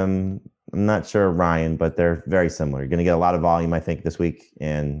of him. I'm not sure Ryan, but they're very similar. You're going to get a lot of volume, I think, this week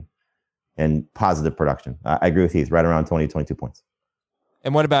and positive production. I agree with Heath, right around 20, 22 points.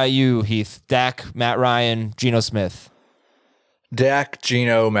 And what about you, Heath? Dak, Matt Ryan, Geno Smith? Dak,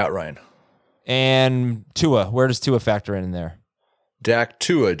 Geno, Matt Ryan. And Tua, where does Tua factor in there? Dak,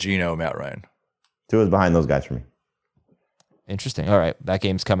 Tua, Geno, Matt Ryan. Tua's behind those guys for me. Interesting. All right, that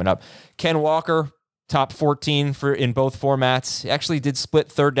game's coming up. Ken Walker, top 14 in both formats. He actually did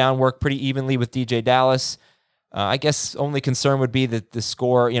split third down work pretty evenly with DJ Dallas. I guess only concern would be that the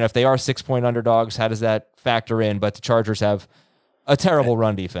score, if they are 6-point underdogs, how does that factor in? But the Chargers have a terrible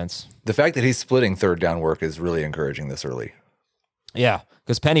run defense. The fact that he's splitting third down work is really encouraging this early. Yeah,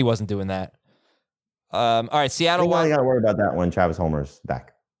 because Penny wasn't doing that. All right, Seattle. You got to worry about that when Travis Homer's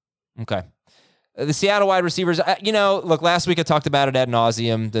back. Okay. The Seattle wide receivers, look, last week I talked about it ad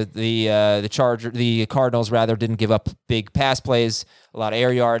nauseum. The Cardinals rather didn't give up big pass plays, a lot of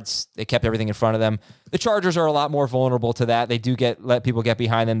air yards. They kept everything in front of them. The Chargers are a lot more vulnerable to that. They do let people get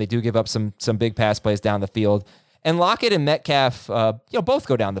behind them. They do give up some big pass plays down the field. And Lockett and Metcalf, both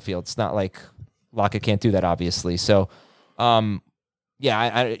go down the field. It's not like Lockett can't do that, obviously. So, you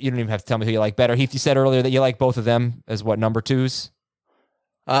don't even have to tell me who you like better. Heath, you said earlier that you like both of them as number twos?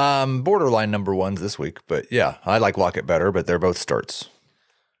 Borderline number ones this week, but yeah, I like Lockett better, but they're both starts.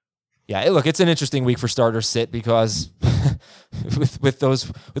 Yeah, look, it's an interesting week for starter sit because with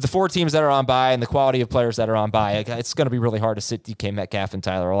the 4 teams that are on bye and the quality of players that are on bye, it's going to be really hard to sit DK Metcalf and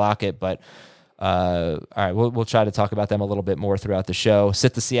Tyler Lockett. But all right, we'll try to talk about them a little bit more throughout the show.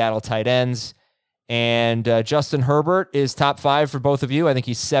 Sit the Seattle tight ends. And Justin Herbert is top 5 for both of you. I think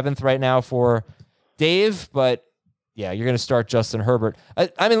he's 7th right now for Dave. But, yeah, you're going to start Justin Herbert.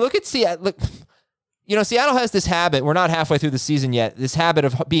 I mean, look at Seattle. Look, Seattle has this habit. We're not halfway through the season yet. This habit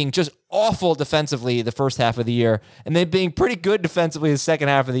of being just awful defensively the first half of the year and then being pretty good defensively the second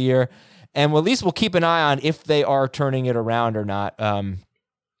half of the year. And at least we'll keep an eye on if they are turning it around or not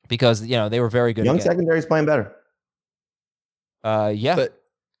because, they were very good. Young secondary's playing better. Yeah. But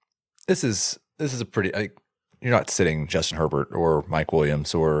this is a pretty, you're not sitting Justin Herbert or Mike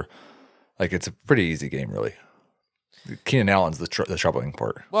Williams or it's a pretty easy game, really. Keenan Allen's the troubling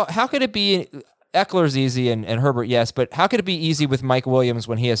part. Well, how could it be? Eckler's easy and Herbert, yes, but how could it be easy with Mike Williams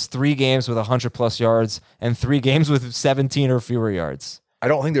when he has 3 games with 100+ yards and 3 games with 17 or fewer yards? I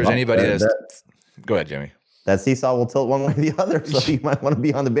don't think there's anybody Go ahead, Jimmy. That seesaw will tilt one way or the other, so you might want to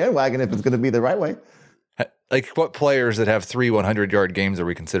be on the bandwagon if it's going to be the right way. Like, what players that have 3 100-yard games are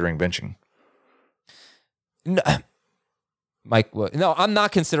we considering benching? No, no, I'm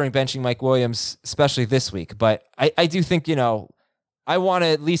not considering benching Mike Williams, especially this week. But I do think, I want to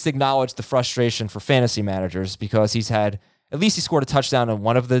at least acknowledge the frustration for fantasy managers because he scored a touchdown in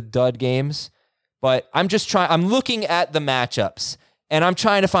one of the dud games. But I'm looking at the matchups and I'm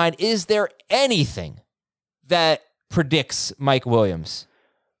trying to find, is there anything that predicts Mike Williams?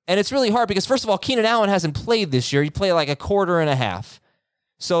 And it's really hard because, first of all, Keenan Allen hasn't played this year. He played like a quarter and a half.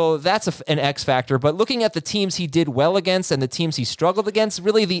 So that's an X factor. But looking at the teams he did well against and the teams he struggled against,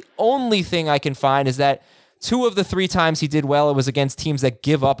 really the only thing I can find is that 2 of the 3 times he did well, it was against teams that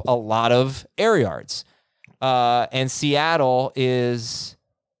give up a lot of air yards. And Seattle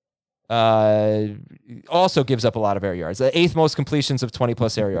also gives up a lot of air yards. The 8th most completions of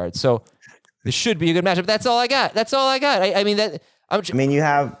 20-plus air yards. So this should be a good matchup. That's all I got. I mean, you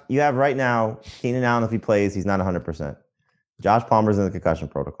have right now Keenan Allen, if he plays, he's not 100%. Josh Palmer's in the concussion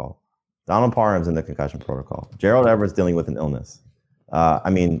protocol. Donald Parham's in the concussion protocol. Gerald Everett's dealing with an illness.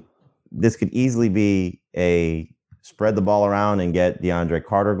 This could easily be a spread the ball around and get DeAndre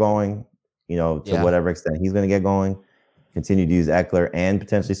Carter going, to whatever extent he's going to get going. Continue to use Eckler and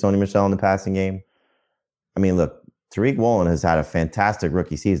potentially Sony Michel in the passing game. I mean, look, Tariq Woolen has had a fantastic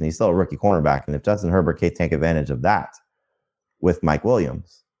rookie season. He's still a rookie cornerback. And if Justin Herbert can't take advantage of that with Mike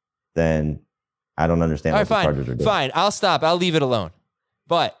Williams, then I don't understand what the Chargers are doing. Fine, I'll stop. I'll leave it alone.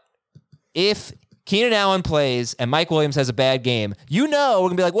 But if Keenan Allen plays and Mike Williams has a bad game, we're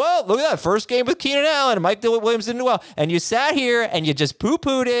going to be like, well, look at that first game with Keenan Allen and Mike Williams didn't do well. And you sat here and you just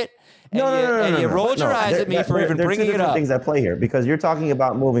poo-pooed it. And you rolled your eyes at me for even bringing it up. There are 2 different things at play here because you're talking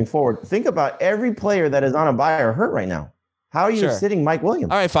about moving forward. Think about every player that is on a bye or hurt right now. How are you sitting Mike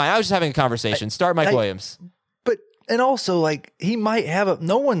Williams? All right, fine. I was just having a conversation. Start Mike Williams. And also, like, he might have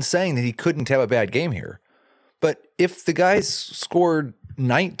no one's saying that he couldn't have a bad game here. But if the guy's scored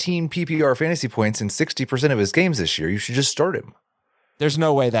 19 PPR fantasy points in 60% of his games this year, you should just start him. There's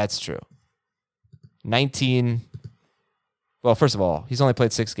no way that's true. 19. Well, first of all, he's only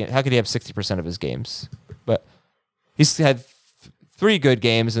played 6 games. How could he have 60% of his games? But he's had 3 good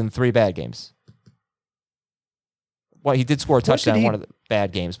games and 3 bad games. Well, he did score a touchdown in one of the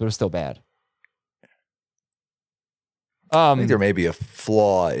bad games, but it was still bad. I think there may be a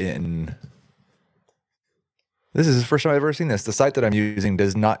flaw in... This is the first time I've ever seen this. The site that I'm using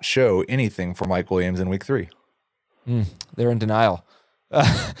does not show anything for Mike Williams in week 3. They're in denial.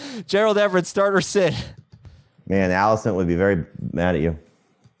 Gerald Everett, start or sit? Man, Allison would be very mad at you.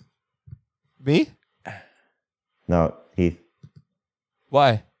 Me? No, Heath.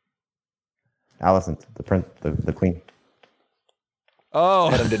 Why? Allison, the queen.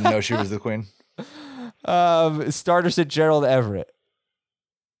 Oh. Adam didn't know she was the queen. Starter sit Gerald Everett.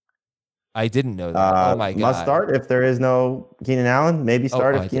 I didn't know that. Oh my god! Must start if there is no Keenan Allen. Maybe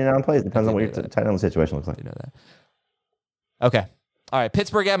start if Keenan Allen plays. Depends on what your tight end situation looks like. I didn't know that. Okay. All right.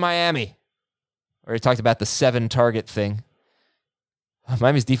 Pittsburgh at Miami. We already talked about the 7 target thing.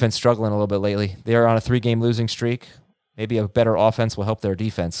 Miami's defense struggling a little bit lately. They are on a 3-game losing streak. Maybe a better offense will help their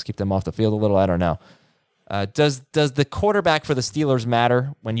defense, keep them off the field a little. I don't know. Does the quarterback for the Steelers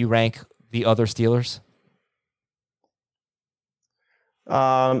matter when you rank the other Steelers?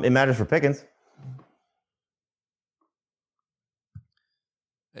 It matters for Pickens.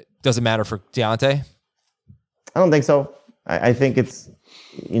 Does it matter for Deontay? I don't think so. I think it's,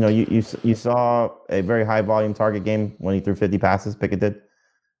 you saw a very high volume target game when he threw 50 passes. Pickett did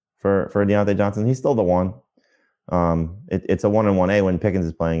for Deontay Johnson. He's still the one. It's a 1 and 1A when Pickens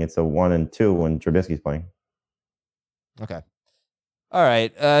is playing. It's a 1 and 2 when Trubisky's playing. Okay. All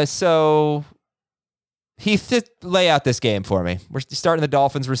right. So Heath, lay out this game for me. We're starting the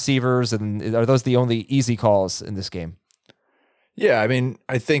Dolphins receivers, and are those the only easy calls in this game? Yeah, I mean,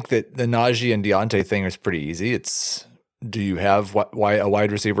 I think that the Najee and Deontay thing is pretty easy. It's, do you have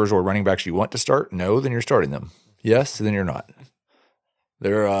wide receivers or running backs you want to start? No, then you're starting them. Yes, then you're not.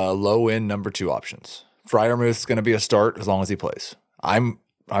 They're low-end number 2 options. Freiermuth's going to be a start as long as he plays. I'm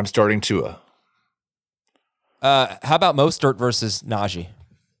starting Tua. How about Mostert versus Najee?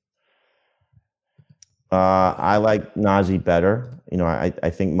 I like Najee better. I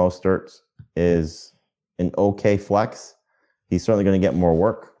think Mostert is an okay flex. He's certainly going to get more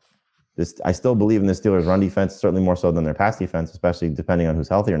work. I still believe in the Steelers' run defense, certainly more so than their pass defense, especially depending on who's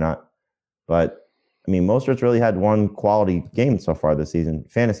healthy or not. But, Mostert's really had one quality game so far this season,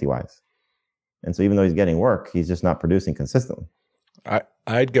 fantasy-wise. And so even though he's getting work, he's just not producing consistently.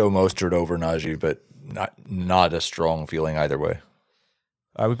 I'd go Mostert over Najee, but not a strong feeling either way.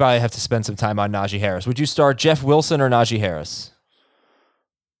 We probably have to spend some time on Najee Harris. Would you start Jeff Wilson or Najee Harris?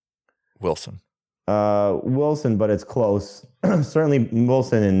 Wilson. Wilson, but it's close. Certainly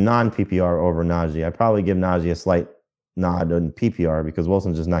Wilson in non-PPR over Najee. I'd probably give Najee a slight nod in PPR because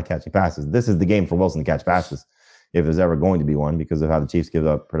Wilson's just not catching passes. This is the game for Wilson to catch passes if there's ever going to be one because of how the Chiefs give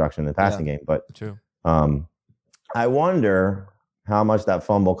up production in the passing game. But True. I wonder how much that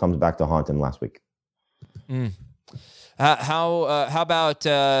fumble comes back to haunt him last week. How about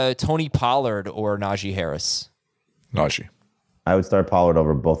Tony Pollard or Najee Harris? Najee. I would start Pollard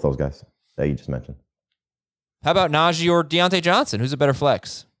over both those guys that you just mentioned. How about Najee or Deontay Johnson? Who's a better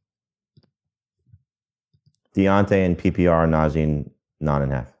flex? Deontay and PPR, Najee and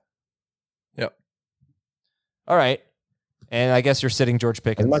 9.5. Yep. All right. And I guess you're sitting George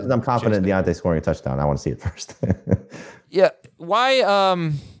Pickens. As much as I'm confident in Deontay scoring a touchdown, I want to see it first. Yeah. Why?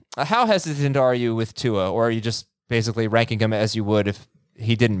 How hesitant are you with Tua, or are you just basically ranking him as you would if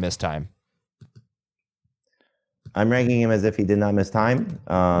he didn't miss time? I'm ranking him as if he did not miss time.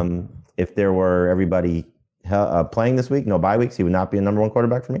 If there were everybody playing this week, no bye weeks, he would not be a number one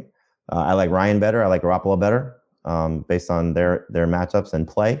quarterback for me. I like Ryan better. I like Garoppolo better based on their matchups and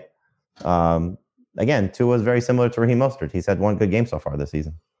play. Again, Tua is very similar to Raheem Mostert. He's had one good game so far this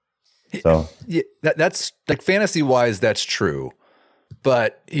season. So yeah, that's like fantasy wise, that's true.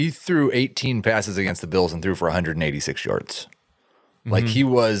 But he threw 18 passes against the Bills and threw for 186 yards. Like he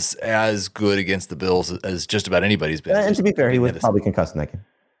was as good against the Bills as just about anybody's been. And to be fair, he was probably concussed in that game.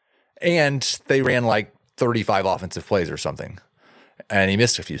 And they ran like 35 offensive plays or something. And he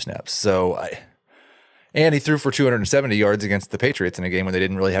missed a few snaps. So and he threw for 270 yards against the Patriots in a game when they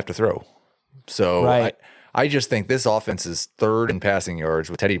didn't really have to throw. So right. I just think this offense is third in passing yards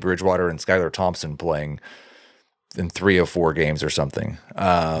with Teddy Bridgewater and Skylar Thompson playing in 3 of 4 games or something.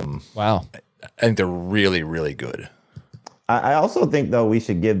 Wow. I think they're really, really good. I also think, though, we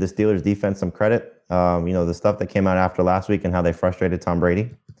should give the Steelers defense some credit. The stuff that came out after last week and how they frustrated Tom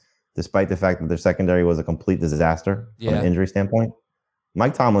Brady, despite the fact that their secondary was a complete disaster from an injury standpoint.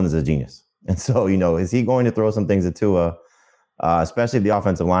 Mike Tomlin is a genius. And so, is he going to throw some things at Tua, especially if the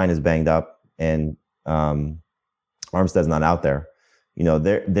offensive line is banged up and Armstead's not out there?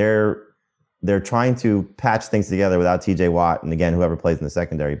 They're trying to patch things together without TJ Watt and, again, whoever plays in the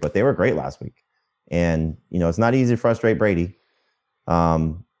secondary. But they were great last week. And, it's not easy to frustrate Brady.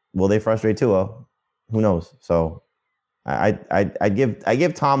 Will they frustrate Tua? Who knows? So I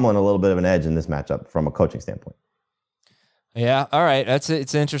give Tomlin a little bit of an edge in this matchup from a coaching standpoint. Yeah. All right.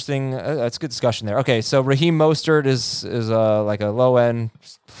 It's interesting. That's good discussion there. Okay. So Raheem Mostert is like a low end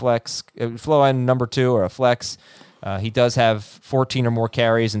flex, low end number 2 or a flex. He does have 14 or more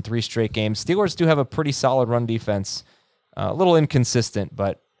carries in 3 straight games. Steelers do have a pretty solid run defense, a little inconsistent,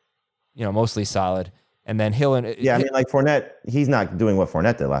 but mostly solid. And then Hill and like Fournette, he's not doing what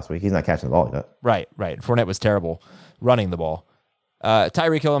Fournette did last week. He's not catching the ball yet. Right. Fournette was terrible running the ball.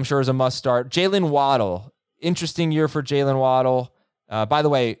 Tyreek Hill, I'm sure, is a must start. Jalen Waddle, interesting year for Jalen Waddle. By the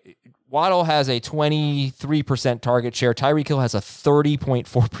way, Waddle has a 23% target share. Tyreek Hill has a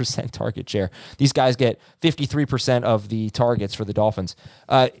 30.4% target share. These guys get 53% of the targets for the Dolphins.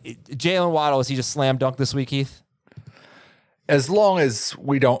 Jalen Waddle, is he just slam dunk this week, Heath? As long as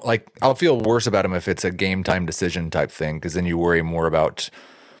we don't I'll feel worse about him if it's a game time decision type thing, because then you worry more about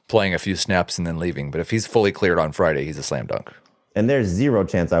playing a few snaps and then leaving. But if he's fully cleared on Friday, he's a slam dunk. And there's zero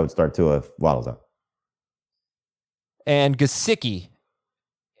chance I would start Tua if Waddle's out. And Gesicki,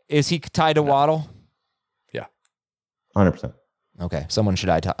 is he tied to Waddle? Yeah. 100%. Okay, someone should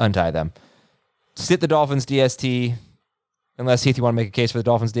untie them. Sit the Dolphins DST. Unless, Heath, you want to make a case for the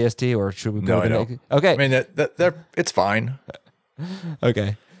Dolphins DST, or should we go? No, I don't. Okay. I mean, that it's fine.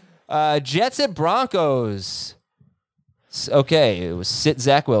 Okay. Jets at Broncos. Okay, it was sit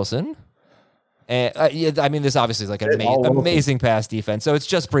Zach Wilson. And this obviously is like an amazing pass defense. So it's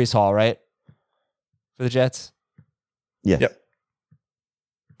just Breece Hall, right? For the Jets? Yes. Yep.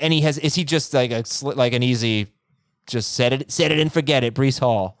 And is he just like an easy, just set it and forget it, Breece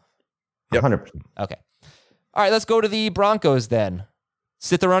Hall? Yep. 100%. Okay. All right, let's go to the Broncos then.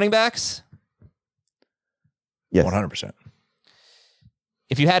 Sit the running backs? Yes. 100%.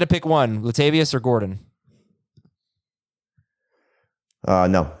 If you had to pick one, Latavius or Gordon?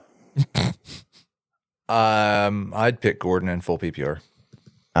 No. I'd pick Gordon in full PPR.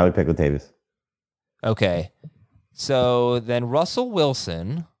 I would pick Latavius. Okay. So then Russell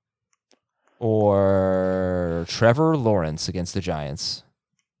Wilson or Trevor Lawrence against the Giants?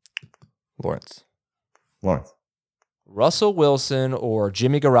 Lawrence. Russell Wilson or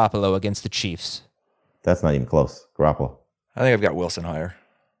Jimmy Garoppolo against the Chiefs? That's not even close. Garoppolo. I think I've got Wilson higher.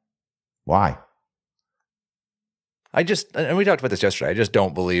 Why? And we talked about this yesterday, I just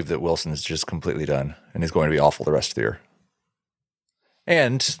don't believe that Wilson's just completely done and is going to be awful the rest of the year.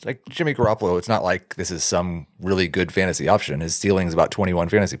 And like Jimmy Garoppolo, it's not like this is some really good fantasy option. His ceiling is about 21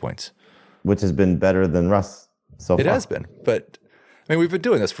 fantasy points, which has been better than Russ so far. It has been, but I mean, we've been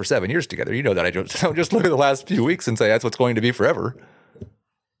doing this for 7 years together. You know that I don't just look at the last few weeks and say that's what's going to be forever.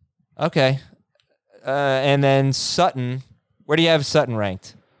 Okay. And then Sutton. Where do you have Sutton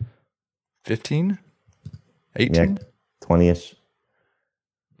ranked? 15? 18? Yeah, 20-ish.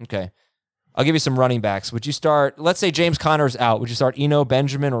 Okay. I'll give you some running backs. Would you start, let's say James Conner's out. Would you start Eno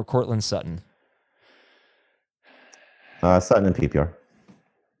Benjamin or Cortland Sutton? Sutton and PPR.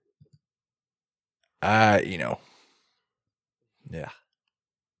 Yeah.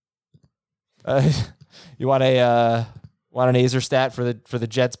 You want an Azer stat for the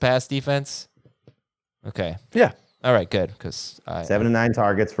Jets pass defense? Okay. Yeah. All right, good. Because 7 to 9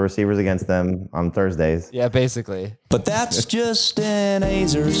 targets for receivers against them on Thursdays. Yeah, basically. But that's just an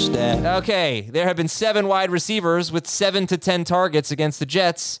Azer stat. Okay, there have been 7 wide receivers with 7 to 10 targets against the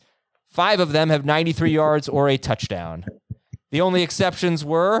Jets. 5 of them have 93 yards or a touchdown. The only exceptions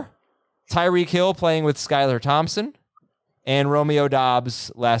were Tyreek Hill playing with Skylar Thompson and Romeo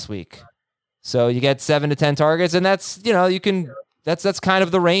Doubs last week. So you get 7 to 10 targets, and that's, that's kind of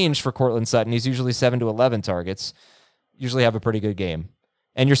the range for Cortland Sutton. He's usually 7 to 11 targets. Usually have a pretty good game.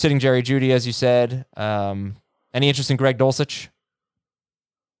 And you're sitting Jerry Jeudy, as you said. Any interest in Greg Dulcich?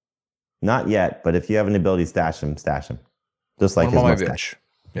 Not yet, but if you have an ability to stash him. Just like I'm his on my mustache. bench.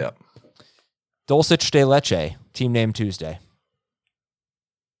 Yeah. Dulcich de Leche, team name Tuesday.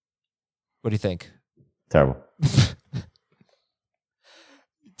 What do you think? Terrible.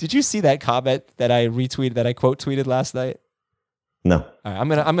 Did you see that comment that I retweeted, that I quote tweeted last night? No. All right,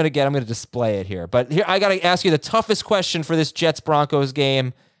 I'm gonna display it here. But here I gotta ask you the toughest question for this Jets Broncos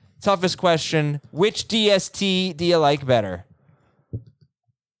game. Toughest question: which DST do you like better?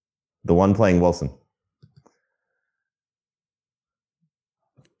 The one playing Wilson.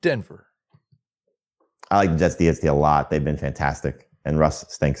 Denver. I like the Jets DST a lot. They've been fantastic, and Russ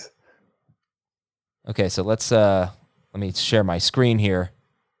stinks. Okay, so let me share my screen here.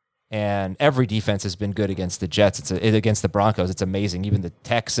 And every defense has been good against the Jets. Against the Broncos, it's amazing. Even the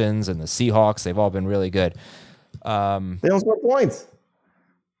Texans and the Seahawks, they've all been really good. They don't score points.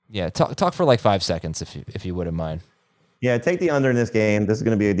 Yeah, talk for like 5 seconds if you wouldn't mind. Yeah, take the under in this game. This is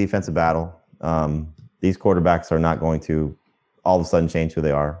going to be a defensive battle. These quarterbacks are not going to all of a sudden change who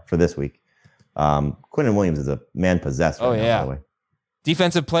they are for this week. Quinnen Williams is a man possessed right now, by the way.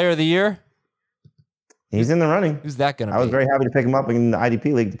 Defensive player of the year? He's in the running. Who's that going to be? I was very happy to pick him up in the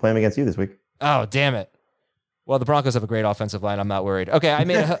IDP league to play him against you this week. Oh, damn it. Well, the Broncos have a great offensive line. I'm not worried. Okay, I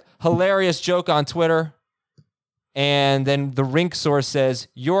made a hilarious joke on Twitter, and then the Rink source says,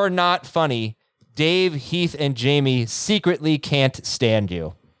 "You're not funny. Dave, Heath, and Jamie secretly can't stand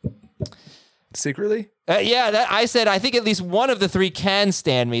you." Secretly? I said I think at least one of the 3 can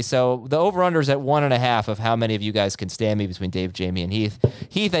stand me. So the over/under is at 1.5 of how many of you guys can stand me between Dave, Jamie, and Heath.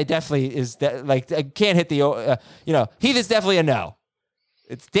 Heath, I definitely I can't hit the Heath is definitely a no.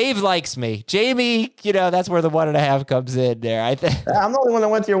 It's Dave likes me. Jamie, that's where the 1.5 comes in there. I'm the only one that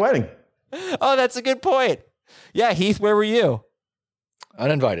went to your wedding. Oh, that's a good point. Yeah, Heath, where were you?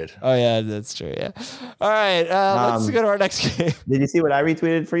 Uninvited. Oh yeah, that's true. Yeah. All right, let's go to our next game. Did you see what I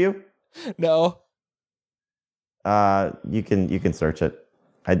retweeted for you? No. You can search it.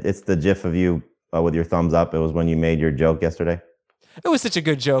 It's the GIF of you with your thumbs up. It was when you made your joke yesterday. It was such a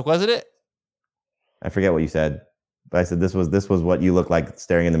good joke, wasn't it? I forget what you said, but I said this was what you look like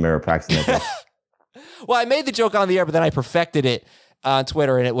staring in the mirror practicing that. Well, I made the joke on the air, but then I perfected it on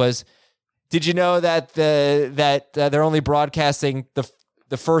Twitter, and it was, did you know that they're only broadcasting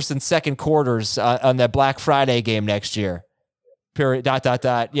the first and second quarters on the Black Friday game next year? Period. ...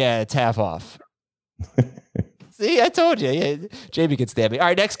 Yeah, it's half off. See, I told you. Yeah, Jamie can stand me. All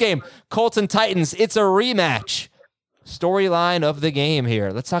right, next game. Colts and Titans. It's a rematch. Storyline of the game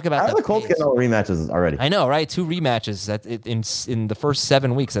here. Let's talk about how are the Colts getting all the rematches already? I know, right? 2 rematches in the first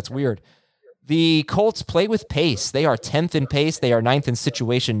 7 weeks. That's weird. The Colts play with pace. They are 10th in pace. They are 9th in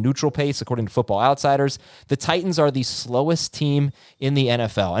situation neutral pace, according to Football Outsiders. The Titans are the slowest team in the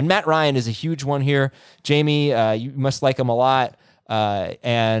NFL. And Matt Ryan is a huge one here. Jamie, you must like him a lot.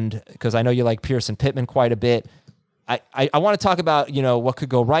 And because I know you like Pearson Pittman quite a bit. I want to talk about, what could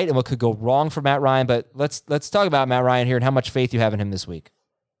go right and what could go wrong for Matt Ryan, but let's talk about Matt Ryan here and how much faith you have in him this week.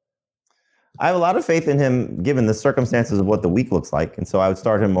 I have a lot of faith in him given the circumstances of what the week looks like. And so I would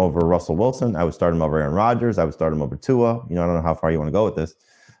start him over Russell Wilson. I would start him over Aaron Rodgers. I would start him over Tua. I don't know how far you want to go with this.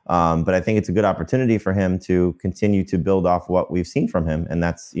 But I think it's a good opportunity for him to continue to build off what we've seen from him. And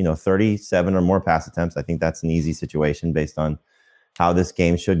that's, 37 or more pass attempts. I think that's an easy situation based on how this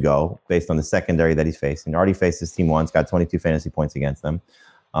game should go based on the secondary that he's faced. And already faced this team once, got 22 fantasy points against them.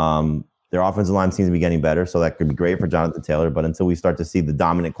 Their offensive line seems to be getting better, so that could be great for Jonathan Taylor. But until we start to see the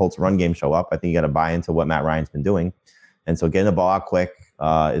dominant Colts run game show up, I think you got to buy into what Matt Ryan's been doing. And so getting the ball out quick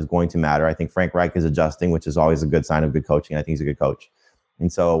is going to matter. I think Frank Reich is adjusting, which is always a good sign of good coaching. I think he's a good coach.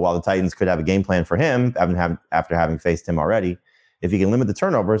 And so while the Titans could have a game plan for him after having faced him already, if he can limit the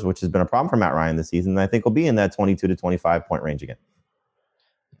turnovers, which has been a problem for Matt Ryan this season, I think he'll be in that 22 to 25 point range again.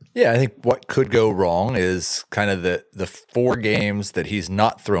 Yeah, I think what could go wrong is kind of the 4 games that he's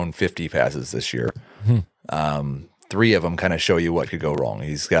not thrown 50 passes this year. 3 of them kind of show you what could go wrong.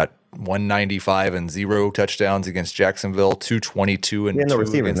 He's got 195 and 0 touchdowns against Jacksonville, 222 and 2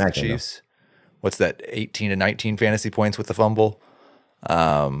 against the Chiefs. What's that, 18 to 19 fantasy points with the fumble?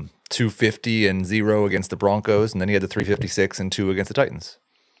 250 and 0 against the Broncos, and then he had the 356 and 2 against the Titans.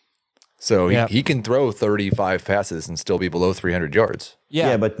 So he can throw 35 passes and still be below 300 yards.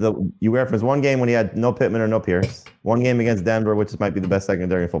 Yeah, but you referenced one game when he had no Pittman or no Pierce. One game against Denver, which might be the best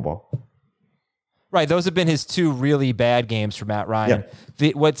secondary in football. Right, those have been his 2 really bad games for Matt Ryan.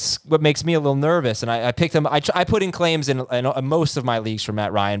 Yeah. What makes me a little nervous, and I picked him. I put in claims in most of my leagues for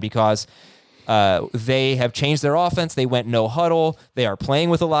Matt Ryan because they have changed their offense. They went no huddle. They are playing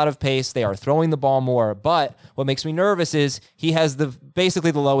with a lot of pace. They are throwing the ball more. But what makes me nervous is he has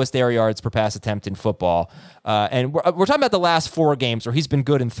basically the lowest air yards per pass attempt in football. And we're talking about the last 4 games where he's been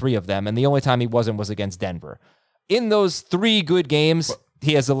good in 3 of them, and the only time he wasn't was against Denver. In those 3 good games,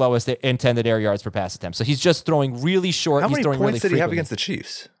 he has the lowest intended air yards per pass attempt. So he's just throwing really short. How many points really did he have against the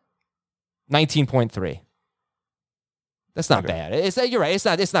Chiefs? 19.3. That's not bad. You're right.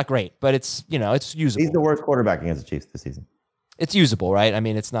 It's not great, but it's usable. He's the worst quarterback against the Chiefs this season. It's usable, right? I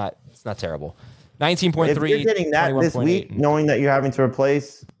mean, it's not terrible. 19.3. If you're getting that this week, knowing that you're having to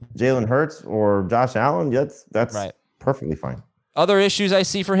replace Jalen Hurts or Josh Allen, that's right. Perfectly fine. Other issues I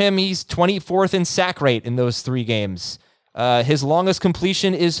see for him: he's 24th in sack rate in those 3 games. His longest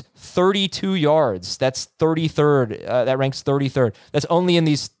completion is 32 yards. That's 33rd. That ranks 33rd. That's only in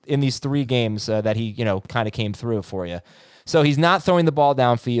these 3 games that he kind of came through for you. So he's not throwing the ball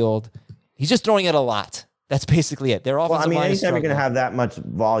downfield. He's just throwing it a lot. That's basically it. Their offensive line is anytime you're going to have that much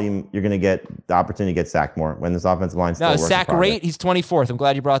volume, you're going to get the opportunity to get sacked more when this offensive line still works. Sack rate, he's 24th. I'm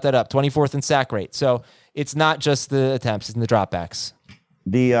glad you brought that up. 24th in sack rate. So it's not just the attempts, it's in the dropbacks.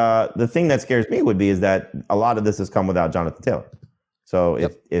 The thing that scares me is that a lot of this has come without Jonathan Taylor. So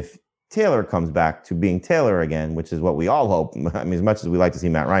if Taylor comes back to being Taylor again, which is what we all hope. I mean, as much as we like to see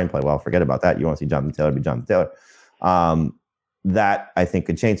Matt Ryan play well, forget about that. You want to see Jonathan Taylor be Jonathan Taylor. That I think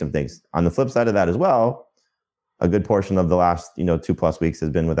could change some things. On the flip side of that as well, a good portion of the last 2+ weeks has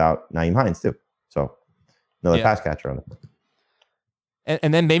been without Nyheim Hines too. So another pass catcher on it.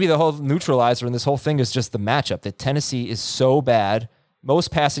 And then maybe the whole neutralizer in this whole thing is just the matchup. That Tennessee is so bad.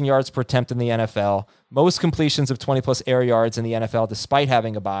 Most passing yards per attempt in the NFL, most completions of 20-plus air yards in the NFL despite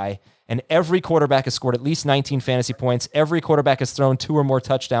having a bye, and every quarterback has scored at least 19 fantasy points. Every quarterback has thrown 2 or more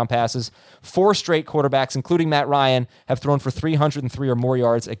touchdown passes. 4 straight quarterbacks, including Matt Ryan, have thrown for 303 or more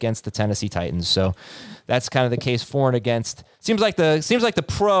yards against the Tennessee Titans. So that's kind of the case for and against. Seems like the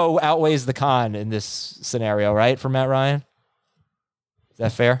pro outweighs the con in this scenario, right, for Matt Ryan? Is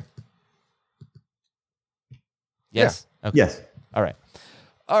that fair? Yes? Yeah. Okay. Yes.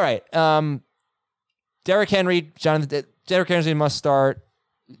 All right. Derrick Henry, Derrick Henry must start.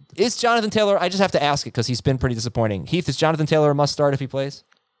 Is Jonathan Taylor? I just have to ask it because he's been pretty disappointing. Heath, is Jonathan Taylor a must start if he plays?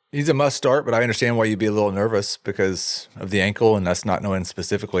 He's a must start, but I understand why you'd be a little nervous because of the ankle and us not knowing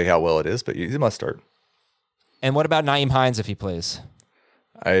specifically how well it is, but he's a must start. And what about Nyheim Hines if he plays?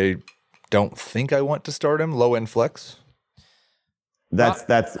 I don't think I want to start him low end flex.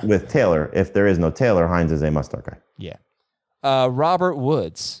 That's with Taylor. If there is no Taylor, Hines is a must start guy. Yeah. Robert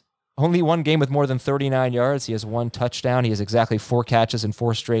Woods, only 1 game with more than 39 yards. He has 1 touchdown. He has exactly 4 catches in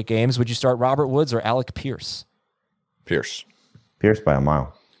 4 straight games. Would you start Robert Woods or Alec Pierce? Pierce by a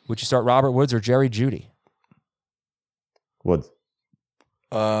mile. Would you start Robert Woods or Jerry Jeudy? Woods.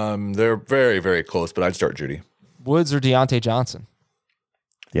 They're very, very close, but I'd start Jeudy. Woods or Deontay Johnson?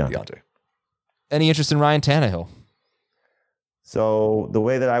 Deontay. Any interest in Ryan Tannehill? So the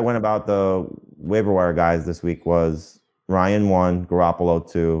way that I went about the waiver wire guys this week was Ryan 1, Garoppolo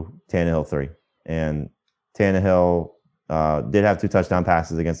 2, Tannehill 3. And Tannehill did have 2 touchdown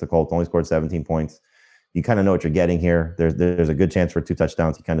passes against the Colts, only scored 17 points. You kind of know what you're getting here. There's a good chance for 2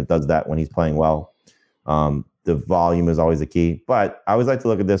 touchdowns. He kind of does that when he's playing well. The volume is always the key. But I always like to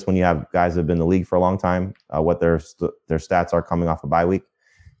look at this when you have guys who have been in the league for a long time, what their stats are coming off a bye week.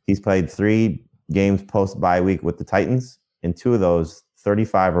 He's played 3 games post-bye week with the Titans. In 2 of those,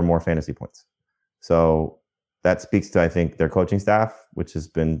 35 or more fantasy points. So that speaks to, I think, their coaching staff, which has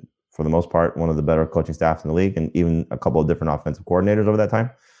been, for the most part, one of the better coaching staffs in the league, and even a couple of different offensive coordinators over that time.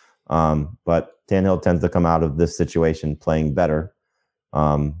 But Tannehill tends to come out of this situation playing better.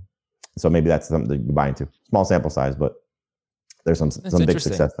 So maybe that's something to buy into. Small sample size, but there's some big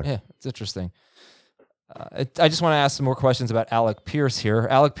success there. Yeah, it's interesting. I just want to ask some more questions about Alec Pierce here.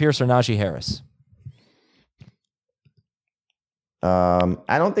 Alec Pierce or Najee Harris?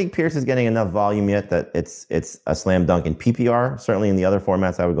 I don't think Pierce is getting enough volume yet that it's a slam dunk in PPR. Certainly in the other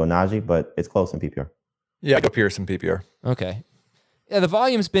formats, I would go Najee, but it's close in PPR. Yeah, I go Pierce in PPR. Okay. Yeah, the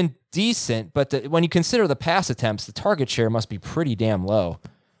volume's been decent, but when you consider the pass attempts, the target share must be pretty damn low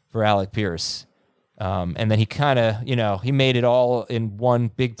for Alec Pierce. And then he kind of, he made it all in one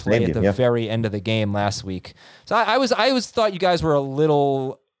big play at the very end of the game last week. So I always thought you guys were a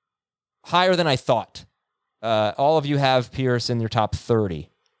little higher than I thought. All of you have Pierce in your top 30.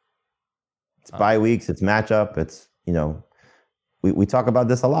 It's bye weeks, it's matchup. It's, we talk about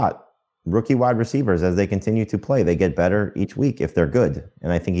this a lot. Rookie wide receivers, as they continue to play, they get better each week if they're good.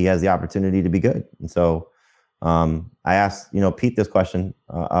 And I think he has the opportunity to be good. And so I asked, Pete this question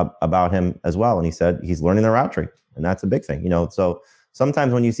about him as well. And he said he's learning the route tree. And that's a big thing, So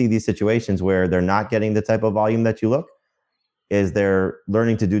sometimes when you see these situations where they're not getting the type of volume that you look, is they're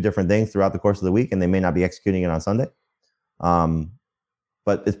learning to do different things throughout the course of the week, and they may not be executing it on Sunday.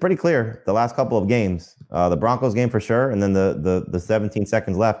 But it's pretty clear the last couple of games, the Broncos game for sure, and then the 17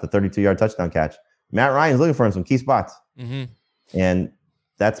 seconds left, the 32-yard touchdown catch. Matt Ryan's looking for him some key spots. Mm-hmm. And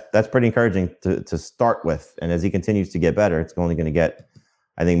that's pretty encouraging to start with. And as he continues to get better, it's only going to get,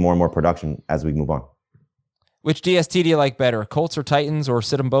 I think, more and more production as we move on. Which DST do you like better, Colts or Titans, or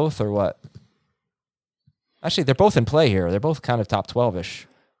sit them both, or what? Actually, they're both in play here. They're both kind of top 12-ish.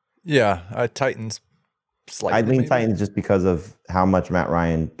 Yeah, Titans slightly. I think Titans just because of how much Matt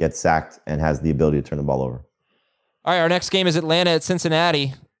Ryan gets sacked and has the ability to turn the ball over. All right, our next game is Atlanta at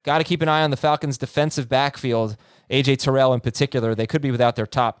Cincinnati. Got to keep an eye on the Falcons' defensive backfield. A.J. Terrell in particular. They could be without their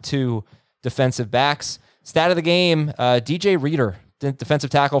top two defensive backs. Stat of the game, DJ Reader, defensive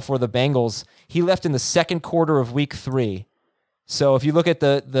tackle for the Bengals. He left in the second quarter of week 3. So if you look at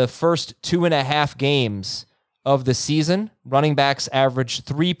the first 2.5 games of the season, running backs averaged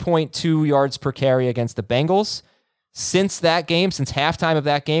 3.2 yards per carry against the Bengals. Since that game, since halftime of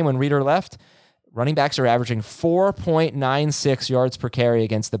that game when Reader left, running backs are averaging 4.96 yards per carry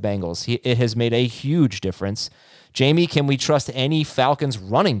against the Bengals. It has made a huge difference. Jamie, can we trust any Falcons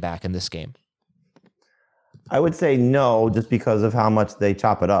running back in this game? I would say no, just because of how much they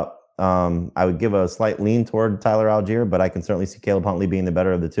chop it up. I would give a slight lean toward Tyler Algier, but I can certainly see Caleb Huntley being the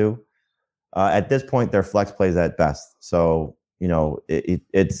better of the two. At this point, they're flex plays at best. So,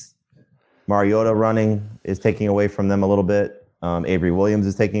 it's Mariota running is taking away from them a little bit. Avery Williams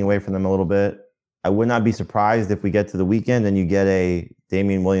is taking away from them a little bit. I would not be surprised if we get to the weekend and you get a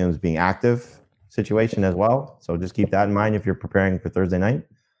Damian Williams being active situation as well. So just keep that in mind if you're preparing for Thursday night.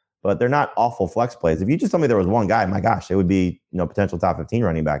 But they're not awful flex plays. If you just told me there was one guy, my gosh, it would be potential top 15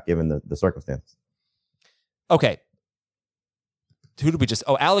 running back given the circumstance. Okay. Who did we just?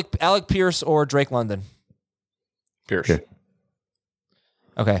 Oh, Alec Pierce or Drake London? Pierce. Sure.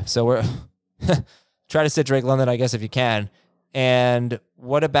 Okay, so we're try to sit Drake London, I guess, if you can. And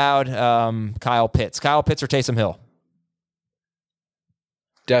what about Kyle Pitts? Kyle Pitts or Taysom Hill?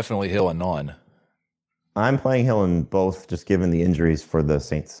 Definitely Hill and none. I'm playing Hill in both, just given the injuries for the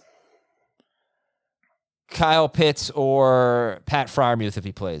Saints. Kyle Pitts or Pat Freiermuth if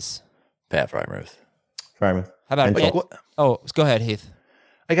he plays? Pat Freiermuth. Freiermuth. How about go ahead, Heath.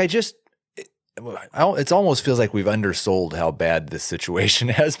 It almost feels like we've undersold how bad this situation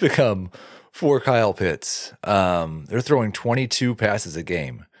has become for Kyle Pitts. They're throwing 22 passes a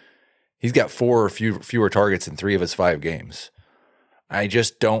game. He's got 4 or fewer targets in 3 of his 5 games. I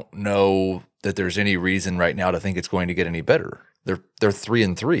just don't know that there's any reason right now to think it's going to get any better. They're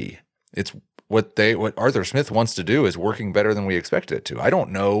 3-3. It's what Arthur Smith wants to do is working better than we expected it to. I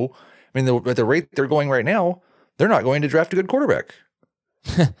don't know. I mean, at the rate they're going right now, they're not going to draft a good quarterback.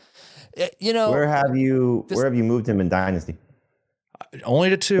 Where have you moved him in Dynasty? Only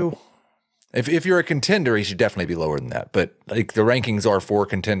to 2. If you're a contender, he should definitely be lower than that. But like the rankings are for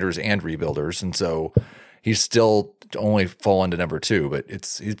contenders and rebuilders, and so he's still only fallen to number 2. But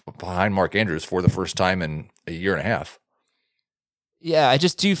he's behind Mark Andrews for the first time in a year and a half. Yeah,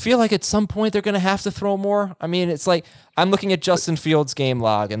 do you feel like at some point they're going to have to throw more? I mean, it's like I'm looking at Justin Fields' game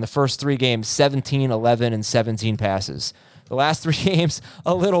log in the first 3 games, 17, 11, and 17 passes. The last 3 games,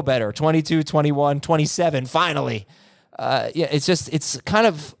 a little better, 22, 21, 27, finally. It's kind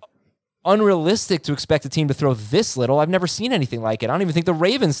of unrealistic to expect a team to throw this little. I've never seen anything like it. I don't even think the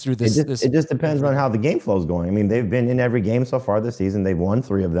Ravens threw this. It just depends on how the game flow is going. I mean, they've been in every game so far this season. They've won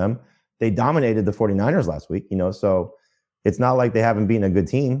 3 of them. They dominated the 49ers last week, so it's not like they haven't beaten a good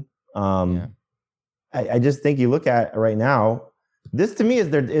team. I just think you look at right now, this to me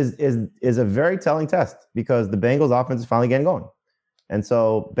is a very telling test because the Bengals offense is finally getting going. And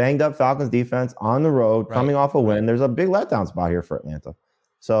so banged up Falcons defense on the road, coming off a win, there's a big letdown spot here for Atlanta.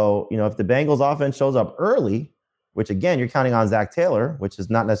 So, if the Bengals offense shows up early, which again, you're counting on Zach Taylor, which has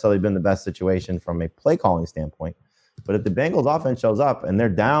not necessarily been the best situation from a play calling standpoint. But if the Bengals offense shows up and they're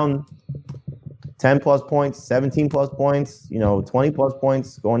down 10 plus points, 17 plus points, 20 plus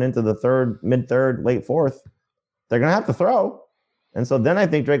points going into the mid-third, late fourth, they're going to have to throw. And so then I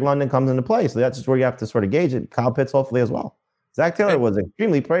think Drake London comes into play. So that's just where you have to sort of gauge it. Kyle Pitts hopefully as well. Zach Taylor was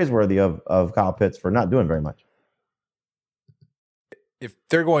extremely praiseworthy of Kyle Pitts for not doing very much. If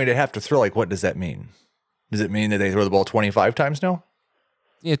they're going to have to throw, what does that mean? Does it mean that they throw the ball 25 times now?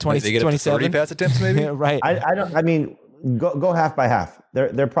 Yeah, 20, they get 27 up to 30 pass attempts, maybe. Right. Go half by half.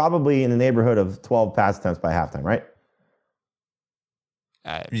 They're probably in the neighborhood of 12 pass attempts by halftime, right?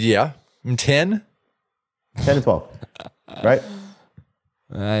 Yeah, 10 to 12, right?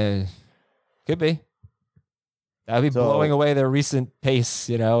 Could be. That would be blowing away their recent pace,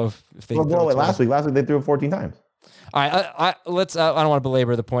 if they blow away last week. Last week they threw it 14 times. All right, let's. I don't want to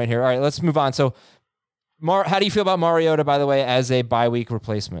belabor the point here. All right, let's move on. So, how do you feel about Mariota, by the way, as a bye week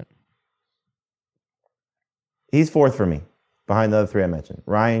replacement? He's 4th for me, behind the other 3 I mentioned.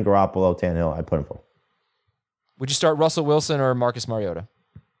 Ryan, Garoppolo, Tannehill. I put him 4th. Would you start Russell Wilson or Marcus Mariota?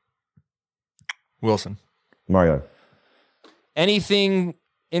 Wilson. Mariota. Anything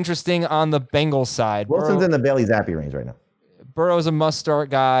interesting on the Bengals side? Wilson's in the Bailey Zappi range right now. Burrow's a must-start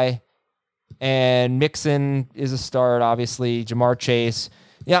guy, and Mixon is a start, obviously. Jamar Chase.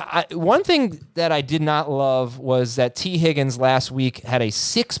 Yeah, one thing that I did not love was that T. Higgins last week had a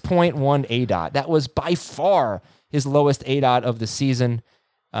 6.1 ADOT. That was by far his lowest ADOT of the season.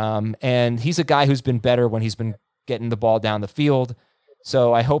 And he's a guy who's been better when he's been getting the ball down the field.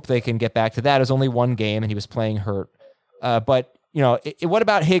 So I hope they can get back to that. It was only 1 game, and he was playing hurt. But, what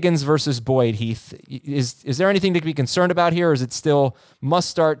about Higgins versus Boyd, Heath? Is there anything to be concerned about here, or is it still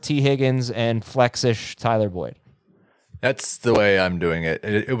must-start T. Higgins and flex-ish Tyler Boyd? That's the way I'm doing it.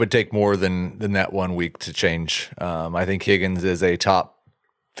 It would take more than that 1 week to change. I think Higgins is a top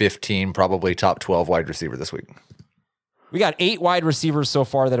 15, probably top 12 wide receiver this week. We got 8 wide receivers so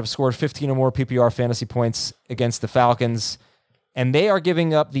far that have scored 15 or more PPR fantasy points against the Falcons, and they are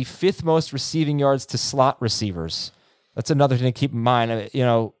giving up the 5th most receiving yards to slot receivers. That's another thing to keep in mind.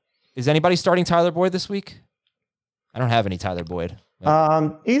 Is anybody starting Tyler Boyd this week? I don't have any Tyler Boyd.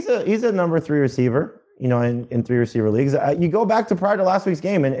 He's a number 3 receiver. In 3 receiver leagues. You go back to prior to last week's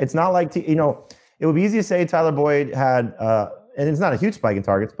game, and it's not like, it would be easy to say Tyler Boyd had, and it's not a huge spike in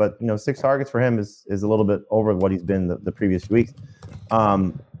targets, but, 6 targets for him is a little bit over what he's been the previous weeks.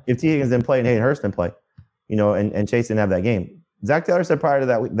 If T. Higgins didn't play and Hayden Hurst didn't play, and Chase didn't have that game. Zach Taylor said prior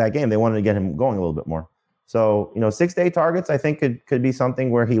to that game, they wanted to get him going a little bit more. So, 6 to 8 targets, I think could be something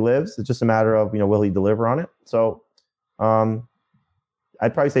where he lives. It's just a matter of, will he deliver on it? So,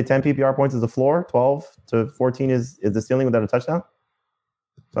 I'd probably say 10 PPR points is the floor. 12 to 14 is the ceiling without a touchdown.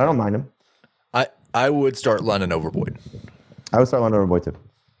 So I don't mind him. I would start London over Boyd. I would start London over Boyd too.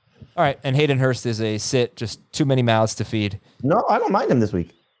 All right, and Hayden Hurst is a sit, just too many mouths to feed. No, I don't mind him this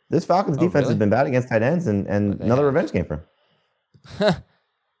week. This Falcons defense has been bad against tight ends, and another revenge game for him.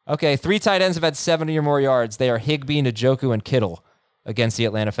 Okay, 3 tight ends have had 70 or more yards. They are Higbee, Njoku, and Kittle against the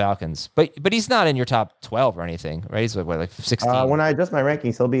Atlanta Falcons. But he's not in your top 12 or anything, right? He's like 16? When I adjust my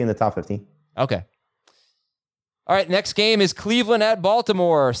rankings, he'll be in the top 15. Okay. All right, next game is Cleveland at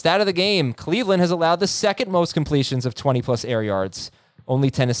Baltimore. Stat of the game, Cleveland has allowed the 2nd most completions of 20-plus air yards.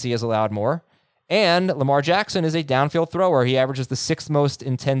 Only Tennessee has allowed more. And Lamar Jackson is a downfield thrower. He averages the 6th most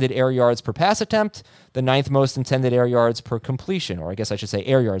intended air yards per pass attempt, the 9th most intended air yards per completion, or I guess I should say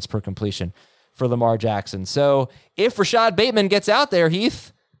air yards per completion for Lamar Jackson. So if Rashad Bateman gets out there,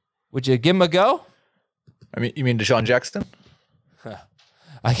 Heath, would you give him a go? You mean Deshaun Jackson?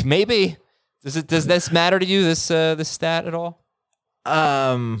 Maybe. Does this matter to you, this stat at all?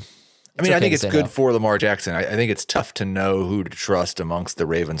 I think it's good for Lamar Jackson. I think it's tough to know who to trust amongst the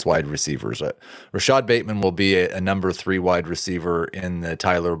Ravens wide receivers. Rashad Bateman will be a number 3 wide receiver in the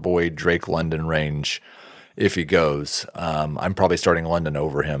Tyler Boyd, Drake London range if he goes. I'm probably starting London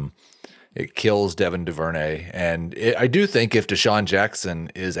over him. It kills Devin Duvernay. And I do think if Deshaun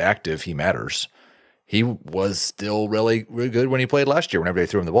Jackson is active, he matters. He was still really, really good when he played last year whenever they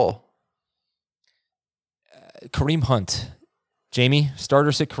threw him the ball. Kareem Hunt Jamie,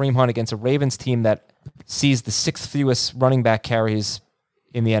 starter sit Kareem Hunt against a Ravens team that sees the 6th fewest running back carries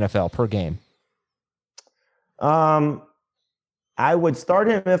in the NFL per game. I would start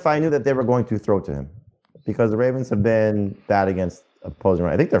him if I knew that they were going to throw to him, because the Ravens have been bad against opposing.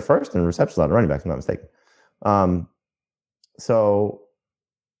 I think they're first in receptions out of running backs, if I'm not mistaken. So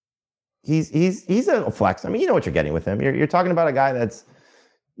he's a flex. I mean, you know what you're getting with him. You're talking about a guy that's,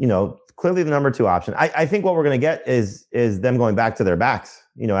 clearly the number 2 option. I think what we're going to get is them going back to their backs,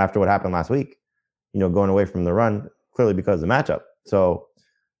 after what happened last week, going away from the run, clearly because of the matchup. So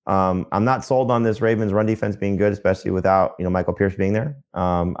I'm not sold on this Ravens run defense being good, especially without, Michael Pierce being there.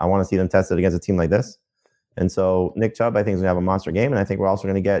 I want to see them tested against a team like this. And so Nick Chubb, I think, is going to have a monster game. And I think we're also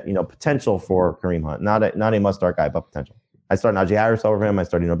going to get, potential for Kareem Hunt. Not a must-start guy, but potential. I start Najee Harris over him. I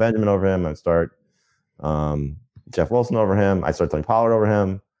start Benjamin over him. I start Jeff Wilson over him. I start Tony Pollard over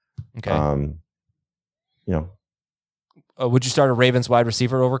him. Okay. Would you start a Ravens wide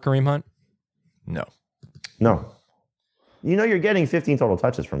receiver over Kareem Hunt? No. You're getting 15 total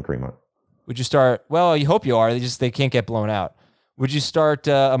touches from Kareem Hunt. Would you start? Well, you hope you are. They can't get blown out. Would you start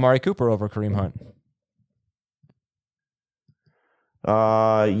Amari Cooper over Kareem Hunt?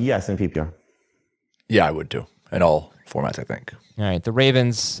 Yes, in PPR. Yeah, I would too. In all formats, I think. All right. The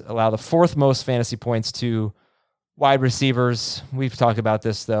Ravens allow the 4th most fantasy points to wide receivers. We've talked about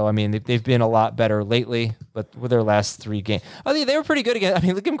this, though. I mean, they've been a lot better lately, but with their last 3 games, they were pretty good again. I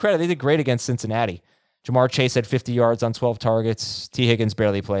mean, give them credit. They did great against Cincinnati. Jamar Chase had 50 yards on 12 targets. T. Higgins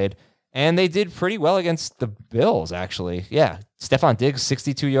barely played. And they did pretty well against the Bills, actually. Yeah. Stephon Diggs,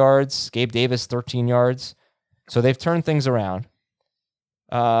 62 yards. Gabe Davis, 13 yards. So they've turned things around.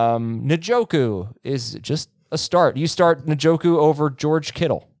 Njoku is just a start. You start Njoku over George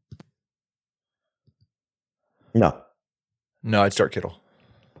Kittle. No, I'd start Kittle.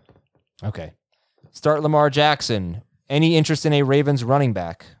 Okay. Start Lamar Jackson. Any interest in a Ravens running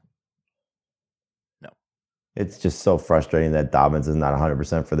back? No. It's just so frustrating that Dobbins is not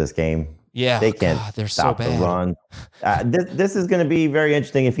 100% for this game. Yeah. They can't they're stop so the bad. run. This is going to be very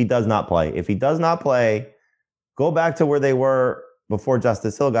interesting if he does not play. If he does not play, go back to where they were before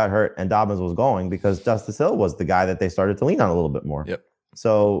Justice Hill got hurt and Dobbins was going, because Justice Hill was the guy that they started to lean on a little bit more. Yep.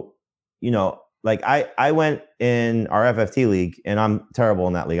 So, I went in our FFT league, and I'm terrible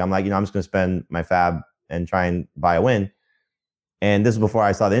in that league. I'm like, I'm just going to spend my fab and try and buy a win. And this is before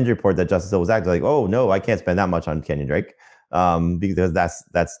I saw the injury report that Justice Hill was actually like, oh no, I can't spend that much on Kenyon Drake, because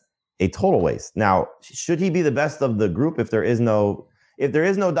that's a total waste. Now, should he be the best of the group if there is no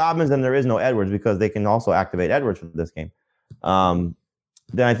Dobbins and there is no Edwards, because they can also activate Edwards for this game?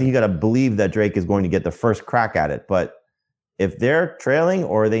 Then I think you got to believe that Drake is going to get the first crack at it. But if they're trailing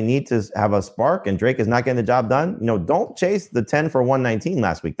or they need to have a spark and Drake is not getting the job done, don't chase the 10 for 119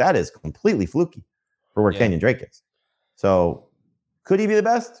 last week. That is completely fluky for where Kenyon Drake is. So could he be the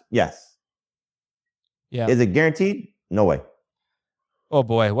best? Yes. Yeah. Is it guaranteed? No way. Oh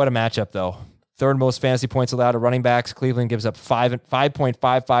boy, what a matchup though. 3rd most fantasy points allowed to running backs. Cleveland gives up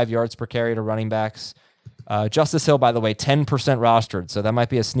 5.55 yards per carry to running backs. Justice Hill, by the way, 10% rostered. So that might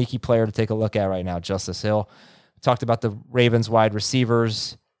be a sneaky player to take a look at right now, Justice Hill. Talked about the Ravens wide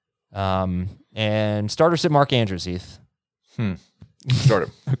receivers. And starter sit Mark Andrews, Heath. Start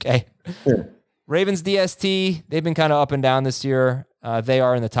him. Okay. Ravens DST, they've been kind of up and down this year. They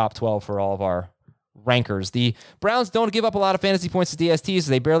are in the top 12 for all of our rankers. The Browns don't give up a lot of fantasy points to DSTs.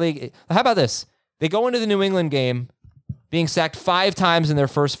 They barely... How about this? They go into the New England game being sacked 5 times in their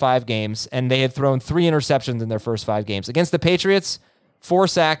first 5 games, and they had thrown 3 interceptions in their first 5 games. Against the Patriots, 4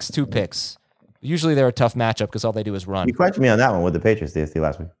 sacks, 2 picks. Usually they're a tough matchup because all they do is run. You questioned me on that one with the Patriots DST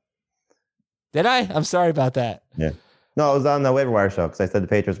last week. Did I? I'm sorry about that. Yeah. No, it was on the waiver wire show because I said the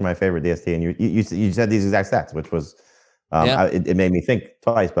Patriots were my favorite DST, and you said these exact stats, which was it made me think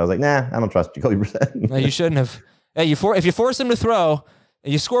twice. But I was like, nah, I don't trust Jacoby Brissett. No, you shouldn't have. Hey, if you force him to throw,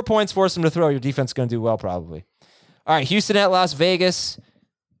 you score points, force him to throw, your defense is going to do well probably. All right, Houston at Las Vegas.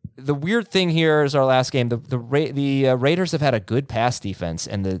 The weird thing here is our last game. The Raiders have had a good pass defense,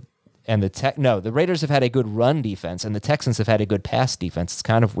 and the Raiders have had a good run defense, and the Texans have had a good pass defense. It's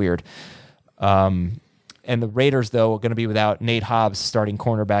kind of weird. And the Raiders, though, are going to be without Nate Hobbs, starting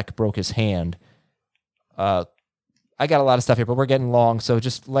cornerback, broke his hand. I got a lot of stuff here, but we're getting long, so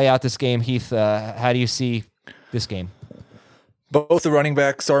just lay out this game. Heath, how do you see this game? Both the running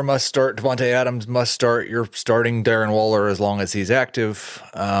backs are must start. Devontae Adams must start. You're starting Darren Waller as long as he's active.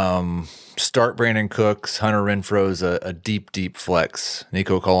 Start Brandon Cooks. Hunter Renfro's a deep, deep flex.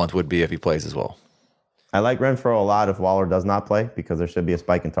 Nico Collins would be if he plays as well. I like Renfro a lot if Waller does not play because there should be a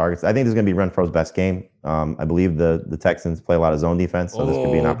spike in targets. I think this is going to be Renfro's best game. I believe the Texans play a lot of zone defense, so this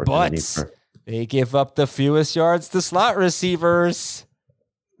could be an opportunity. They give up the fewest yards to slot receivers.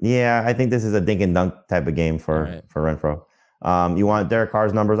 Yeah, I think this is a dink and dunk type of game for Renfro. You want Derek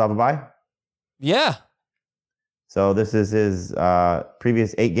Carr's numbers off a bye? Yeah. So this is his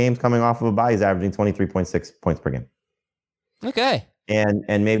previous 8 games coming off of a bye. He's averaging 23.6 points per game. Okay. And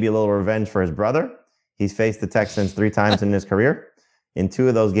maybe a little revenge for his brother. He's faced the Texans 3 times in his career. In 2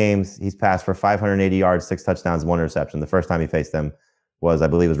 of those games, he's passed for 580 yards, 6 touchdowns, 1 interception. The first time he faced them was, I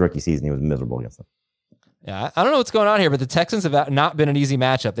believe, his rookie season. He was miserable against them. Yeah, I don't know what's going on here, but the Texans have not been an easy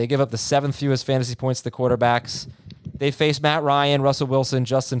matchup. They give up the 7th fewest fantasy points to the quarterbacks. They face Matt Ryan, Russell Wilson,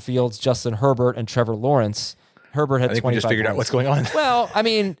 Justin Fields, Justin Herbert, and Trevor Lawrence. Herbert had 25 I think we just figured points. out what's going on. Well, I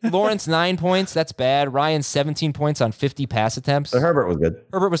mean, Lawrence 9 points. That's bad. Ryan 17 points on 50 pass attempts. But Herbert was good.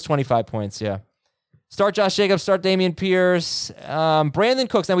 Herbert was 25 points, yeah. Start Josh Jacobs, start Dameon Pierce. Brandon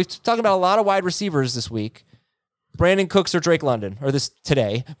Cooks. Now, we've talked about a lot of wide receivers this week. Brandon Cooks or Drake London, or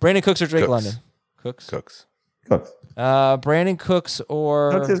today. Brandon Cooks or Drake London? Cooks. Brandon Cooks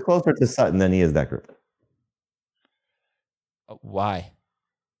or... Cooks is closer to Sutton than he is that group. Why?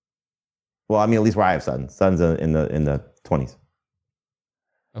 Well, I mean, at least where I have Sutton. Sutton's in the 20s.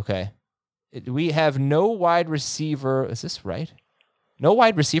 Okay. We have no wide receiver. Is this right? No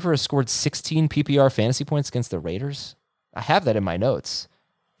wide receiver has scored 16 PPR fantasy points against the Raiders. I have that in my notes.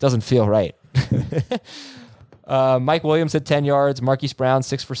 Doesn't feel right. Mike Williams had 10 yards. Marquise Brown,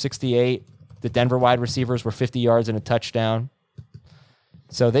 6 for 68. The Denver wide receivers were 50 yards and a touchdown.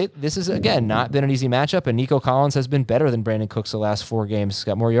 So this is, again, not been an easy matchup, and Nico Collins has been better than Brandon Cooks the last 4 games. He's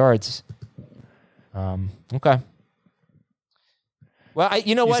got more yards. Okay. Well,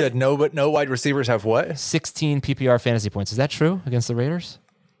 you know what? You said no, but no wide receivers have what? 16 PPR fantasy points. Is that true against the Raiders?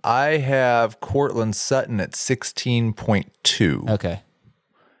 I have Cortland Sutton at 16.2. Okay.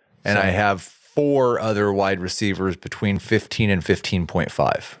 And I have 4 other wide receivers between 15 and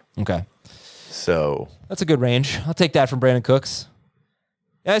 15.5. Okay. So that's a good range. I'll take that from Brandon Cooks.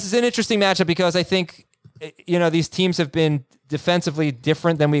 Yeah, this is an interesting matchup because I think, these teams have been defensively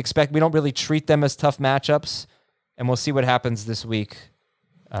different than we expect. We don't really treat them as tough matchups, and we'll see what happens this week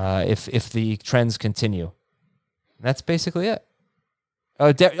if the trends continue. And that's basically it.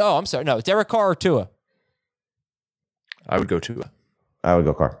 I'm sorry. No, Derek Carr or Tua? I would go Tua. I would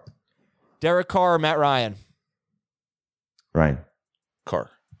go Carr. Derek Carr or Matt Ryan? Ryan. Carr.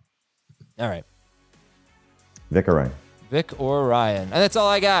 All right. Vic or Ryan? Vic or Ryan. And that's all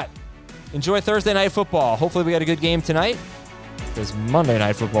I got. Enjoy Thursday Night Football. Hopefully we got a good game tonight, because Monday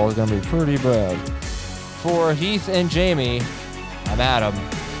Night Football is going to be pretty bad. For Heath and Jamie, I'm Adam.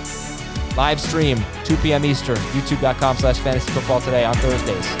 Live stream, 2 p.m. Eastern, youtube.com/fantasyfootball today on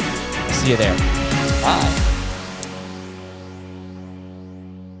Thursdays. See you there. Bye.